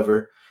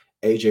 However,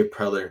 AJ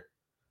Preller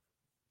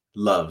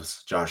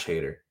loves Josh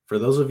Hader. For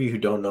those of you who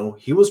don't know,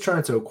 he was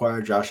trying to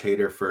acquire Josh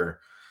Hader for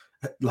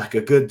like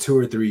a good 2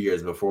 or 3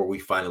 years before we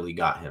finally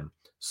got him.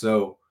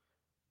 So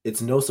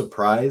it's no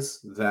surprise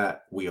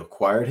that we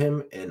acquired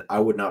him, and I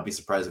would not be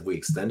surprised if we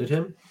extended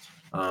him.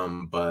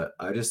 But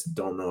I just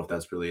don't know if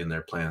that's really in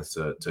their plans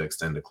to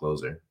extend a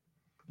closer.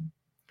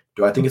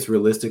 Do I think it's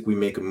realistic we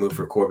make a move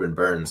for Corbin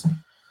Burns?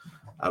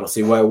 I don't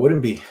see why it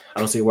wouldn't be.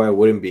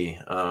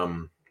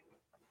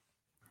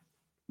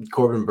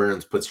 Corbin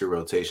Burns puts your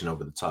rotation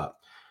over the top.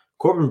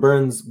 Corbin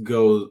Burns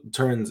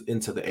turns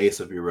into the ace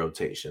of your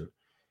rotation.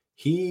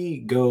 He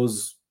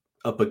goes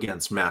up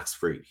against Max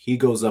Fried. He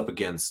goes up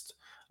against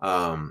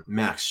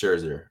Max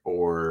Scherzer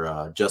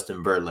or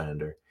Justin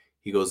Verlander.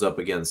 He goes up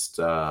against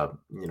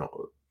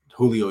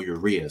Julio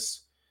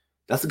Urias.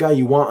 That's the guy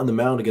you want on the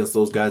mound against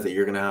those guys that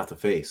you're going to have to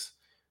face.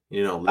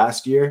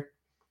 Last year,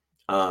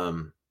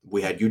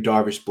 we had Yu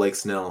Darvish, Blake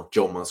Snell,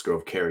 Joe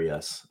Musgrove carry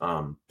us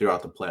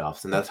throughout the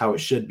playoffs, and that's how it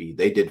should be.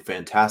 They did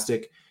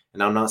fantastic,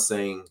 and I'm not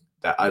saying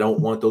that I don't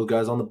want those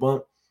guys on the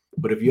bump,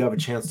 but if you have a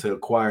chance to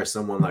acquire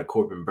someone like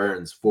Corbin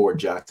Burns for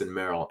Jackson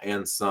Merrill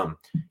and some,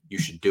 you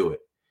should do it.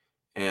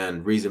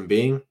 And reason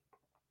being,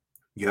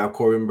 you have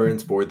Corbin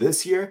Burns for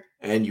this year,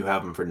 and you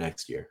have him for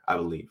next year, I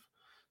believe.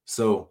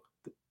 So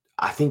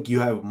I think you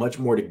have much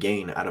more to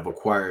gain out of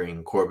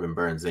acquiring Corbin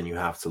Burns than you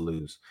have to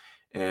lose.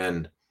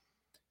 And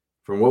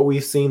from what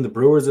we've seen, the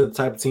Brewers are the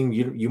type of team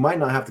you might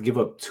not have to give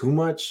up too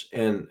much,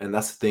 and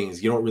that's the thing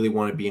is you don't really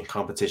want to be in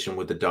competition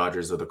with the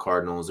Dodgers or the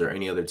Cardinals or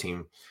any other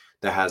team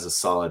that has a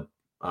solid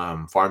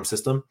farm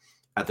system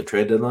at the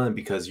trade deadline,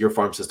 because your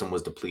farm system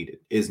was depleted,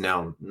 is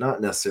now not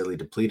necessarily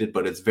depleted,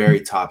 but it's very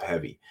top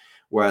heavy.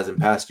 Whereas in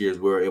past years,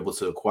 we were able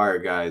to acquire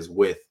guys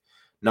with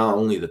not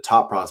only the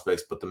top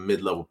prospects, but the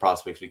mid-level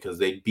prospects, because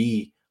they'd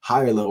be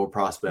higher level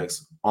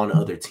prospects on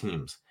other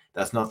teams.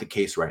 That's not the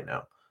case right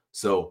now.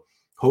 So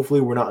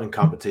hopefully we're not in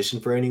competition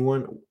for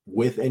anyone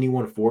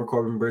for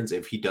Corbin Burns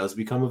if he does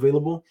become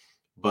available.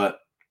 But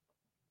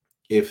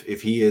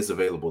if he is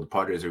available, the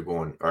Padres are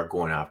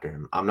going after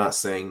him. I'm not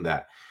saying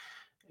that,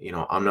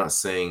 I'm not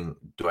saying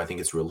do I think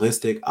it's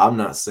realistic. I'm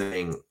not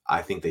saying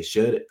I think they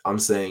should. I'm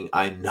saying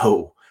I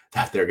know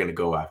that they're going to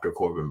go after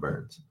Corbin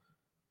Burns.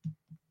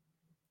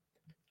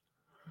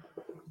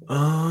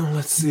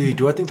 Let's see.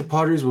 Do I think the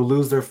Padres will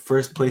lose their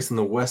first place in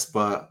the West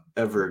spot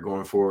ever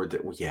going forward?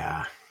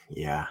 Yeah,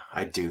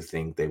 I do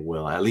think they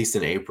will, at least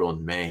in April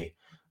and May.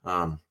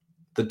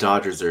 The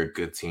Dodgers are a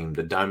good team.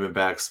 The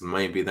Diamondbacks,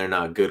 maybe they're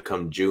not good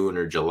come June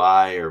or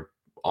July or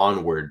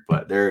onward,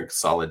 but they're a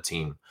solid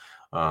team.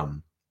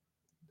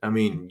 I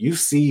mean, you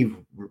see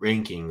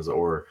rankings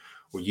or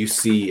you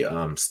see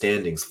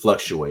standings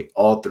fluctuate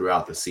all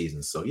throughout the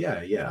season. So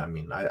yeah. I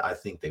mean, I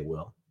think they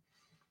will.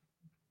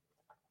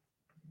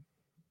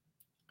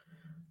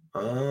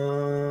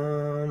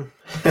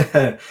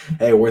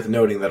 Hey, worth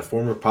noting that a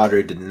former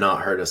Padre did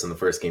not hurt us in the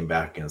first game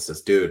back against us,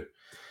 dude.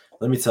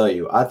 Let me tell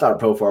you, I thought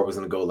Profar was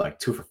going to go like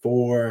 2 for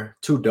 4,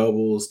 2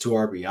 doubles, 2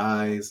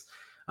 RBIs,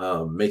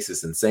 makes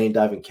this insane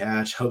diving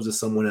catch, hoses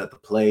someone at the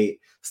plate,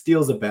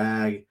 steals a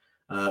bag.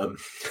 Um,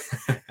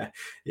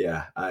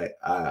 yeah,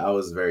 I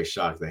was very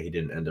shocked that he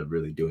didn't end up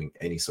really doing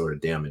any sort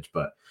of damage,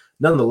 but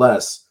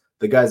nonetheless,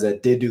 the guys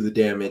that did do the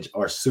damage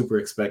are super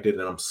expected,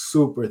 and I'm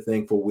super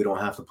thankful we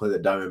don't have to play the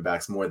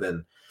Diamondbacks more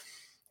than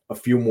a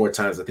few more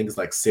times. I think it's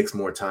like 6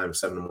 more times,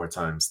 7 more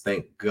times.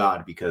 Thank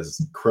God,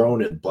 because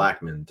Crone and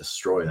Blackman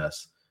destroy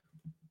us.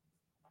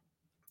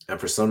 And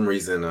for some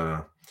reason,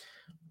 what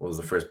was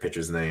the first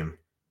pitcher's name?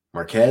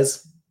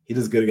 Marquez? He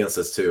does good against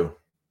us too.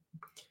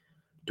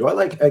 Do I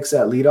like X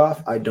at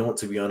leadoff? I don't,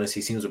 to be honest.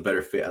 He seems a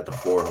better fit at the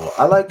 4 hole.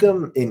 I like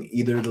him in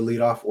either the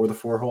leadoff or the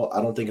 4 hole.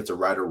 I don't think it's a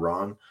right or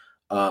wrong.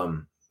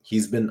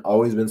 He's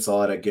always been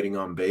solid at getting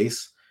on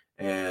base,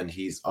 and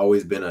he's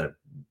always been a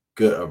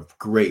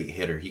great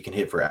hitter. He can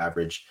hit for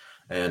average,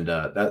 and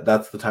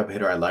that's the type of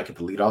hitter I like at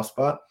the leadoff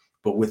spot.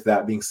 But with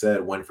that being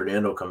said, when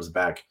Fernando comes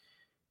back,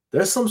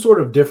 there's some sort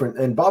of different,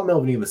 and Bob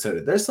Melvin even said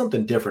it, there's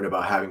something different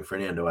about having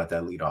Fernando at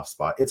that leadoff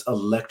spot. It's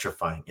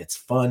electrifying. It's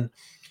fun.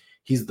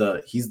 He's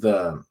the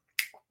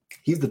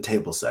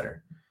table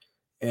setter.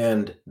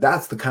 And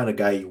that's the kind of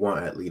guy you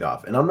want at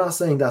leadoff. And I'm not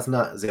saying that's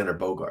not Xander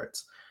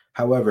Bogaerts.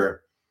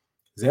 However,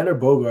 Xander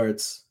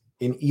Bogaerts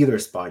in either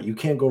spot, you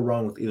can't go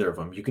wrong with either of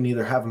them. You can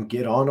either have him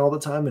get on all the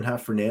time and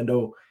have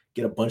Fernando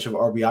get a bunch of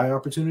RBI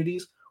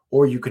opportunities,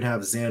 or you can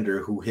have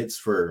Xander, who hits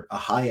for a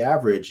high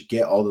average,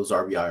 get all those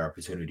RBI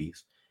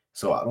opportunities.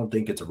 So I don't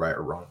think it's a right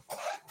or wrong.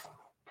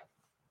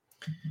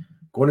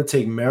 Going to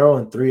take Merrill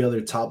and 3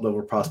 other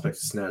top-level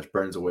prospects to snatch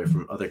Burns away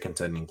from other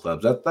contending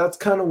clubs. That's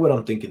kind of what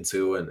I'm thinking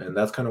too, and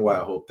that's kind of why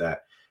I hope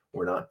that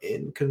we're not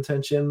in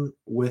contention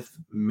with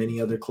many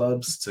other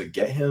clubs to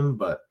get him,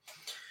 but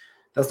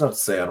that's not to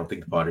say I don't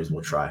think the Padres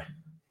will try.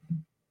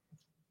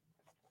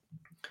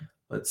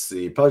 Let's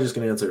see. Probably just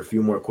going to answer a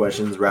few more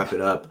questions, wrap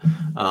it up.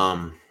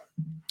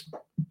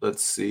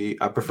 Let's see.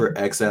 I prefer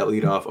X at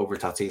leadoff over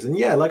Tatis. And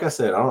yeah, like I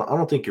said, I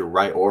don't think you're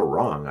right or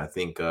wrong. I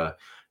think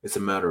it's a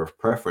matter of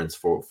preference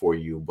for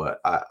you, but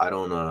I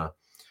don't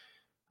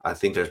I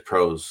think there's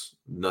pros,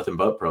 nothing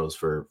but pros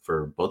for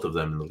both of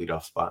them in the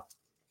leadoff spot.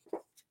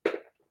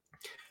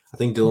 I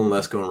think Dylan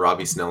Lesko and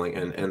Robbie Snelling,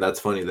 and that's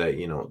funny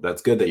that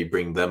that's good that you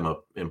bring them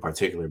up in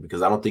particular,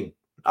 because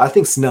I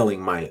think Snelling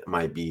might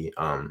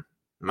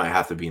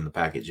have to be in the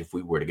package if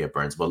we were to get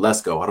Burns, but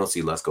Lesko, I don't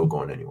see Lesko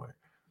going anywhere.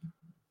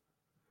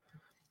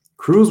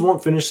 Cruz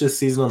won't finish this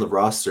season on the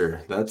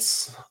roster.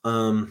 That's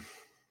I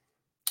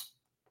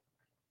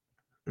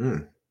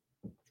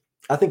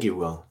think he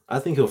will. I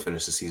think he'll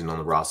finish the season on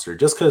the roster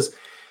just because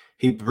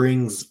he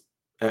brings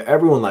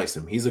everyone likes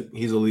him. He's a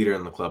leader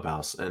in the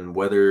clubhouse, and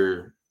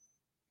whether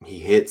he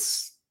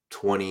hits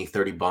 20,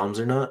 30 bombs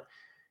or not,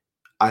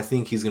 I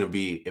think he's going to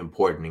be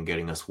important in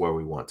getting us where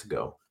we want to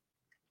go.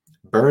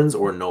 Burns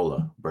or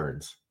Nola?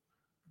 Burns.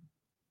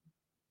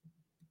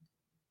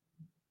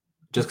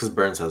 Just because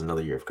Burns has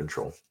another year of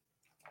control.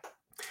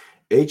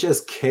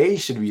 HSK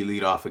should be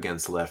lead off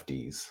against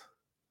lefties.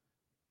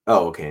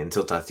 Oh, okay.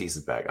 Until Tatis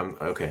is back.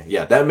 Okay.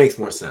 Yeah, that makes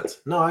more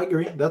sense. No, I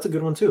agree. That's a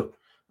good one too.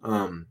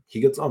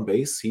 He gets on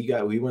base. He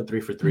went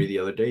 3 for 3 the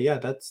other day. Yeah,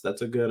 that's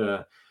a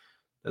good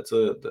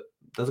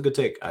that's a good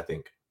take, I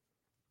think.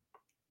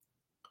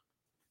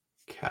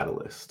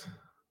 Catalyst.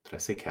 Did I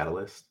say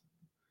catalyst?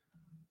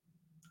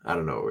 I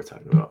don't know what we're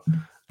talking about.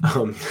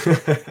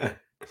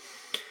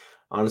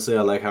 Honestly,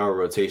 I like how our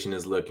rotation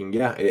is looking.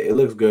 Yeah, it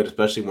looks good,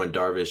 especially when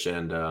Darvish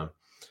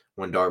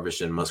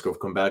and Musgrove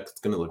come back.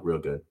 It's gonna look real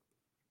good.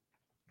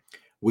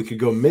 We could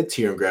go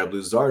mid-tier and grab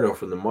Luzardo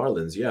from the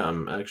Marlins. Yeah,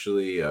 I'm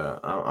actually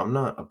I'm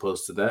not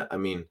opposed to that. I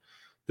mean,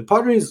 the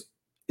Padres,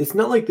 it's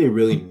not like they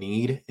really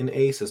need an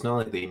ace. It's not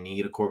like they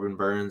need a Corbin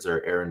Burns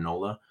or Aaron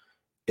Nola.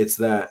 It's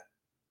that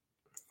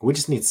we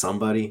just need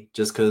somebody,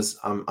 just because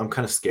I'm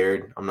kind of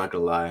scared. I'm not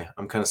going to lie.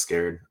 I'm kind of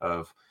scared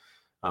of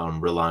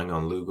relying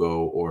on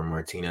Lugo or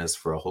Martinez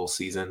for a whole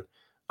season.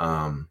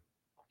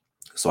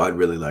 So I'd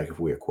really like if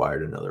we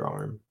acquired another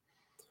arm.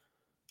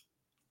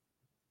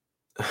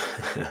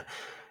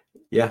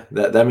 Yeah,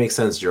 that makes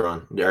sense,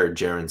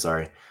 Jaron,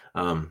 sorry.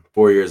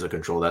 4 years of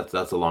control.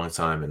 That's a long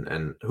time.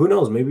 And who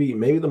knows? Maybe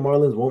the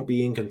Marlins won't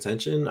be in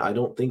contention. I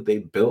don't think they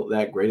built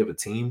that great of a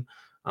team.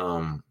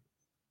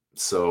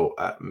 So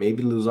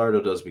maybe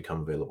Luzardo does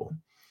become available.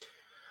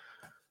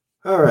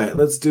 All right,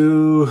 let's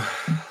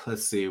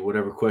see,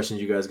 whatever questions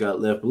you guys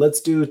got left. But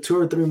let's do 2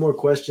 or 3 more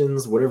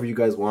questions, whatever you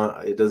guys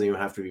want. It doesn't even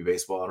have to be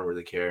baseball. I don't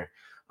really care.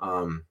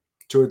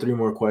 2 or 3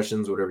 more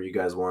questions, whatever you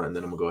guys want, and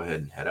then I'm gonna go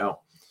ahead and head out.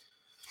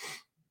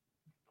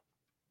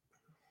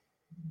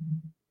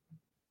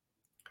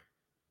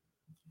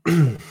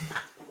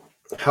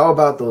 How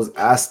about those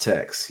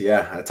Aztecs?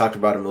 Yeah, I talked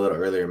about them a little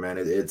earlier, man.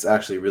 It's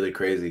actually really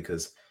crazy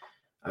because,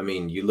 I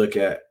mean, you look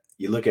at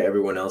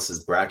everyone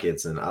else's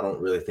brackets, and I don't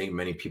really think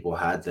many people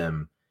had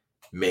them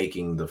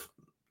making the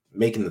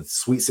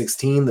Sweet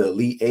 16, the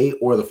Elite Eight,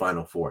 or the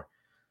Final Four,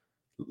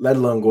 let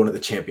alone going to the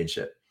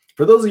championship.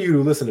 For those of you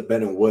who listen to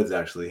Ben and Woods,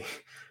 actually,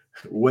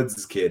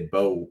 Woods' kid,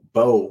 Bo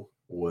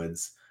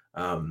Woods,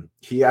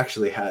 he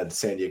actually had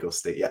San Diego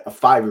State, a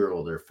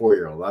 5-year-old or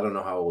 4-year-old. I don't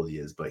know how old he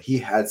is, but he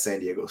had San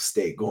Diego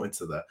State going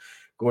to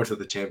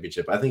the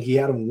championship. I think he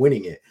had him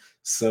winning it.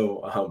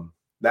 So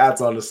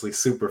that's honestly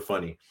super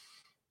funny.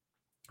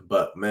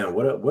 But man,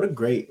 what a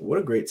great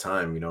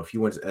time, if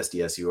you went to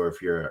SDSU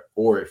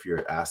or if you're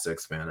an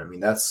Aztecs fan. I mean,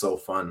 that's so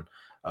fun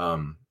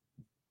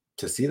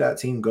to see that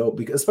team go,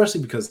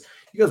 especially because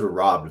you guys were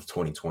robbed of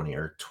 2020,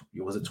 or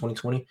was it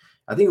 2020?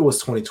 I think it was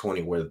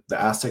 2020 where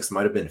the Aztecs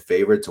might have been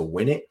favored to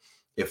win it,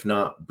 if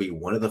not be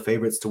one of the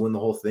favorites to win the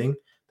whole thing.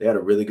 They had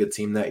a really good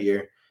team that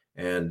year,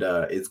 and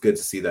it's good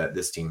to see that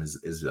this team is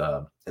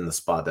in the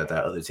spot that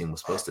other team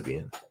was supposed to be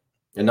in.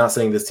 And not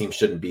saying this team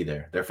shouldn't be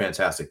there. They're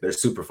fantastic. They're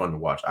super fun to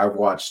watch. I've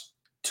watched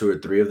 2 or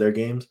 3 of their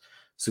games.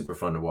 Super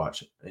fun to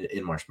watch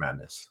in March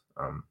Madness.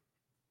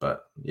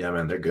 But yeah,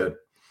 man, they're good.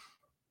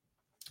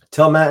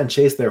 Tell Matt and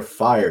Chase they're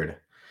fired.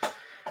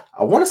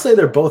 I want to say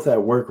they're both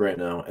at work right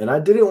now, and I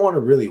didn't want to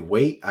really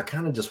wait. I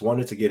kind of just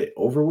wanted to get it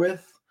over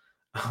with,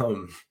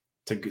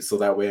 so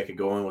that way I could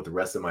go on with the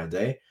rest of my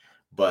day.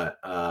 But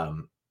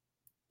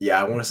yeah,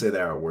 I want to say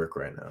they're at work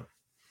right now.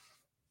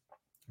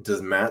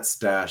 Does Matt's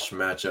stash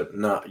match up?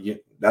 No,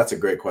 that's a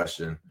great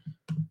question.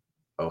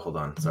 Oh, hold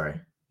on. Sorry.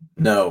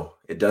 No,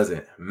 it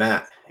doesn't.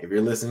 Matt, if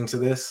you're listening to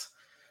this,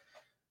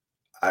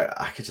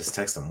 I could just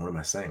text him. What am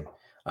I saying?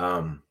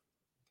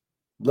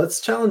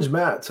 Let's challenge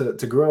Matt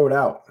to grow it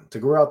out, to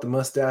grow out the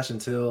mustache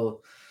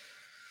until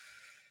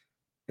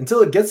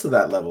it gets to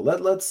that level.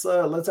 Let's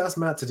ask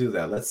Matt to do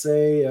that. Let's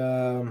say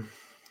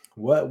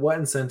what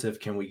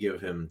incentive can we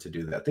give him to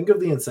do that? Think of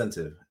the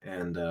incentive,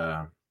 and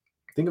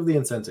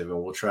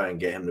we'll try and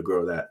get him to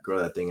grow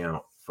that thing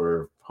out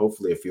for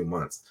hopefully a few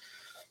months.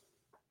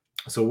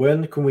 So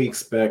when can we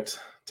expect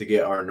to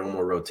get our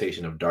normal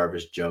rotation of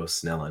Darvish, Joe,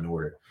 Snell in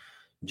order?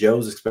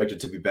 Joe's expected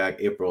to be back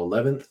April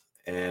 11th,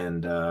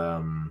 and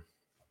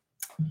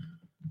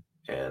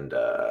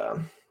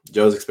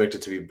Joe's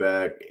expected to be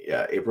back,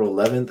 April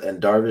 11th,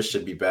 and Darvish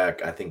should be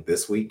back, I think,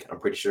 this week. I'm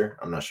pretty sure.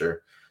 I'm not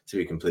sure, to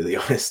be completely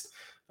honest.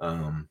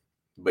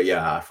 But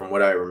yeah, from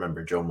what I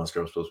remember, Joe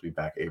Musgrove was supposed to be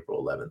back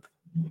April 11th,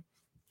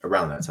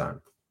 around that time.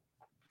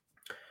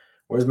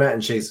 Where's Matt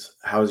and Chase?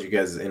 How's you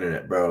guys'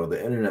 internet, bro?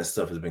 The internet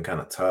stuff has been kind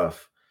of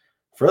tough.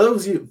 For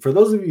those of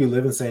you who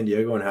live in San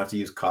Diego and have to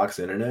use Cox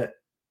internet,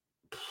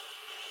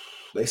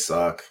 they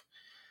suck.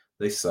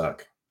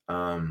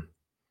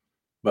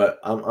 But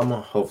I'm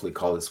gonna hopefully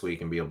call this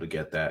week and be able to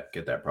get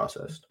that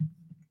processed.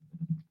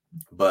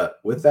 But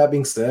with that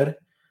being said,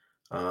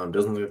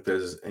 doesn't look like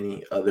there's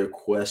any other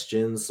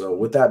questions. So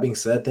with that being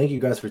said, thank you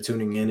guys for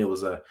tuning in. It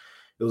was a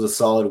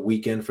solid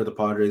weekend for the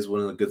Padres,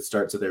 one of the good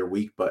starts of their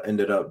week, but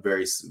ended up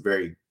very,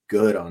 very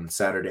good on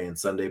Saturday and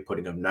Sunday,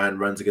 putting up 9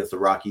 runs against the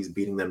Rockies,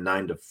 beating them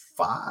 8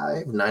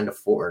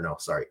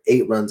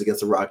 runs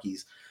against the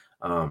Rockies,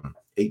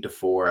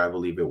 8-4, I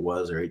believe it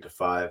was, or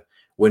 8-5,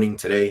 winning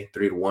today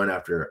 3-1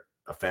 after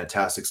a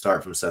fantastic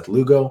start from Seth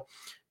Lugo,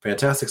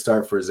 fantastic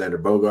start for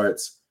Xander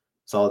Bogaerts,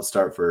 solid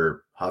start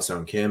for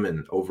Ha-Seong Kim,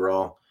 and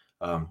overall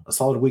a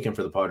solid weekend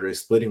for the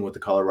Padres, splitting with the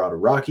Colorado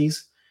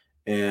Rockies,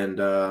 and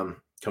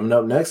coming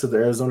up next is the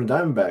Arizona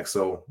Diamondbacks.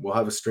 So we'll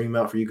have a stream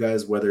out for you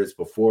guys, whether it's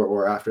before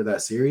or after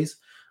that series.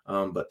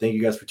 But thank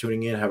you guys for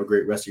tuning in. Have a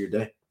great rest of your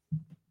day.